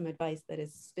offer some advice that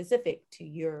is specific to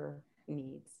your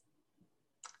needs.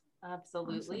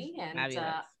 Absolutely. Awesome.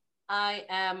 And I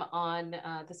am on,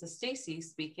 this is Stacey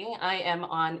speaking. I am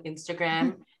on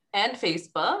Instagram and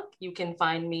Facebook. You can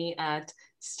find me at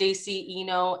Stacey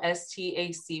Eno,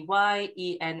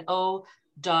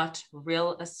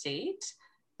 STACYENO.realestate.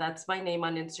 That's my name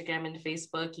on Instagram and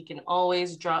Facebook. You can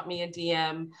always drop me a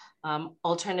DM.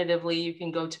 Alternatively, you can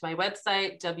go to my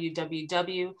website,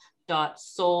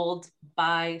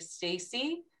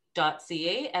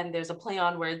 www.soldbystacy.ca, and there's a play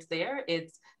on words there.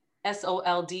 It's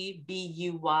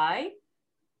SOLDBUY.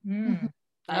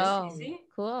 Oh,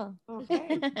 cool.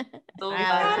 Okay.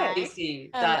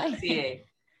 soldbystacy.ca.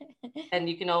 And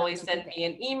you can always send me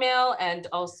an email, and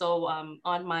also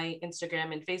on my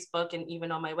Instagram and Facebook, and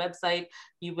even on my website,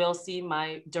 you will see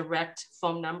my direct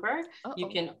phone number. You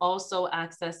can also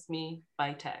access me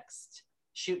by text.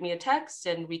 Shoot me a text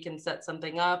and we can set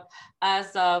something up.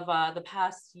 As of the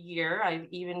past year, I've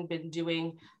even been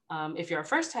doing, if you're a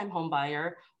first-time home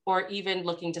buyer or even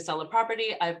looking to sell a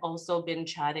property, I've also been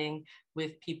chatting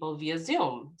with people via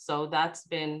Zoom. So that's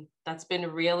been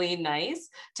really nice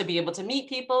to be able to meet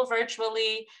people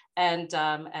virtually and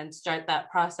start that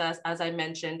process. As I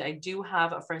mentioned, I do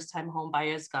have a first-time home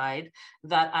buyer's guide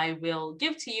that I will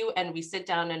give to you, and we sit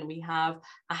down and we have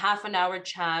a half an hour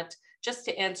chat just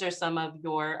to answer some of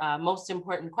your most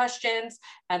important questions.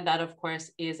 And that, of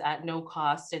course, is at no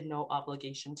cost and no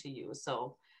obligation to you.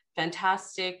 So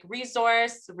fantastic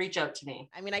resource. Reach out to me.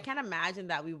 I mean, I can't imagine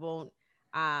that we won't,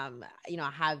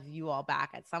 have you all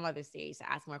back at some other stage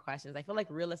to ask more questions. I feel like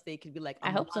real estate could be like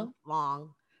a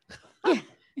long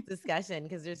discussion,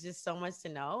 because there's just so much to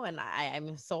know. And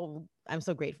I'm so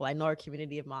grateful. I know our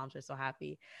community of moms are so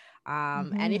happy.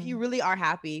 And if you really are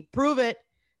happy, prove it.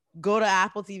 Go to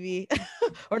Apple TV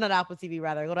or not Apple TV,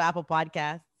 rather go to Apple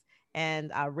Podcasts and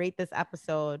rate this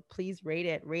episode. Please rate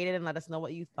it and let us know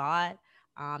what you thought.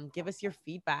 Give us your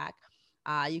feedback.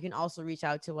 You can also reach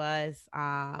out to us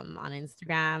on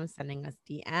Instagram, sending us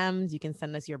DMs. You can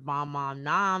send us your mom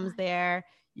noms there.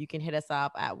 You can hit us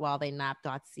up at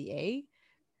whiletheynap.ca.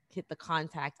 Hit the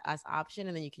contact us option,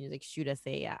 and then you can shoot us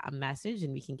a message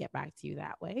and we can get back to you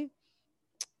that way.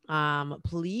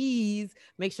 Please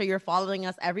make sure you're following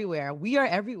us everywhere. We are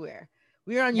everywhere.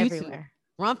 We are on YouTube.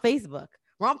 We're on Facebook.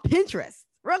 We're on Pinterest.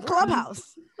 We're on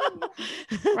Clubhouse.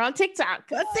 We're on TikTok.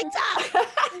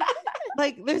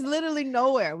 Like, there's literally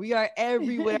nowhere. We are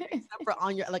everywhere except for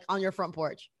on your front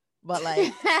porch. But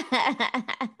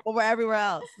but we're everywhere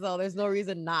else. So there's no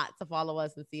reason not to follow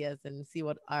us and see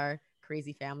what our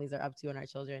crazy families are up to and our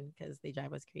children, because they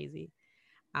drive us crazy.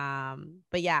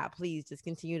 But yeah, please just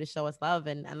continue to show us love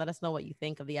and let us know what you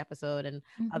think of the episode and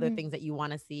other things that you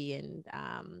want to see. And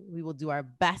we will do our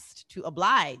best to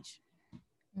oblige.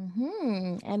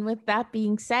 And with that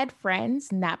being said,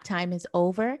 friends, nap time is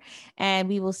over, and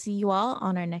we will see you all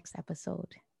on our next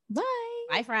episode. Bye.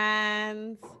 Bye,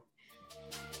 friends.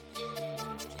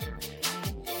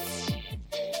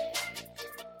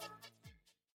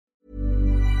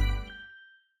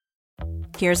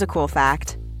 Here's a cool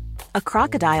fact. A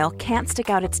crocodile can't stick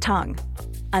out its tongue.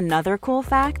 Another cool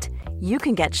fact, you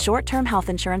can get short-term health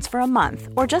insurance for a month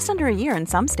or just under a year in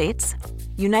some states.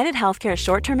 United Healthcare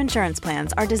short-term insurance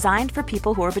plans are designed for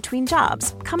people who are between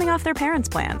jobs, coming off their parents'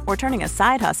 plan, or turning a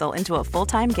side hustle into a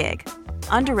full-time gig.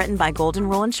 Underwritten by Golden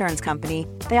Rule Insurance Company,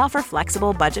 they offer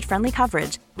flexible, budget-friendly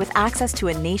coverage with access to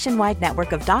a nationwide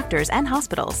network of doctors and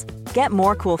hospitals. Get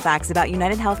more cool facts about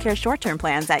United Healthcare short-term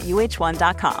plans at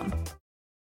uh1.com.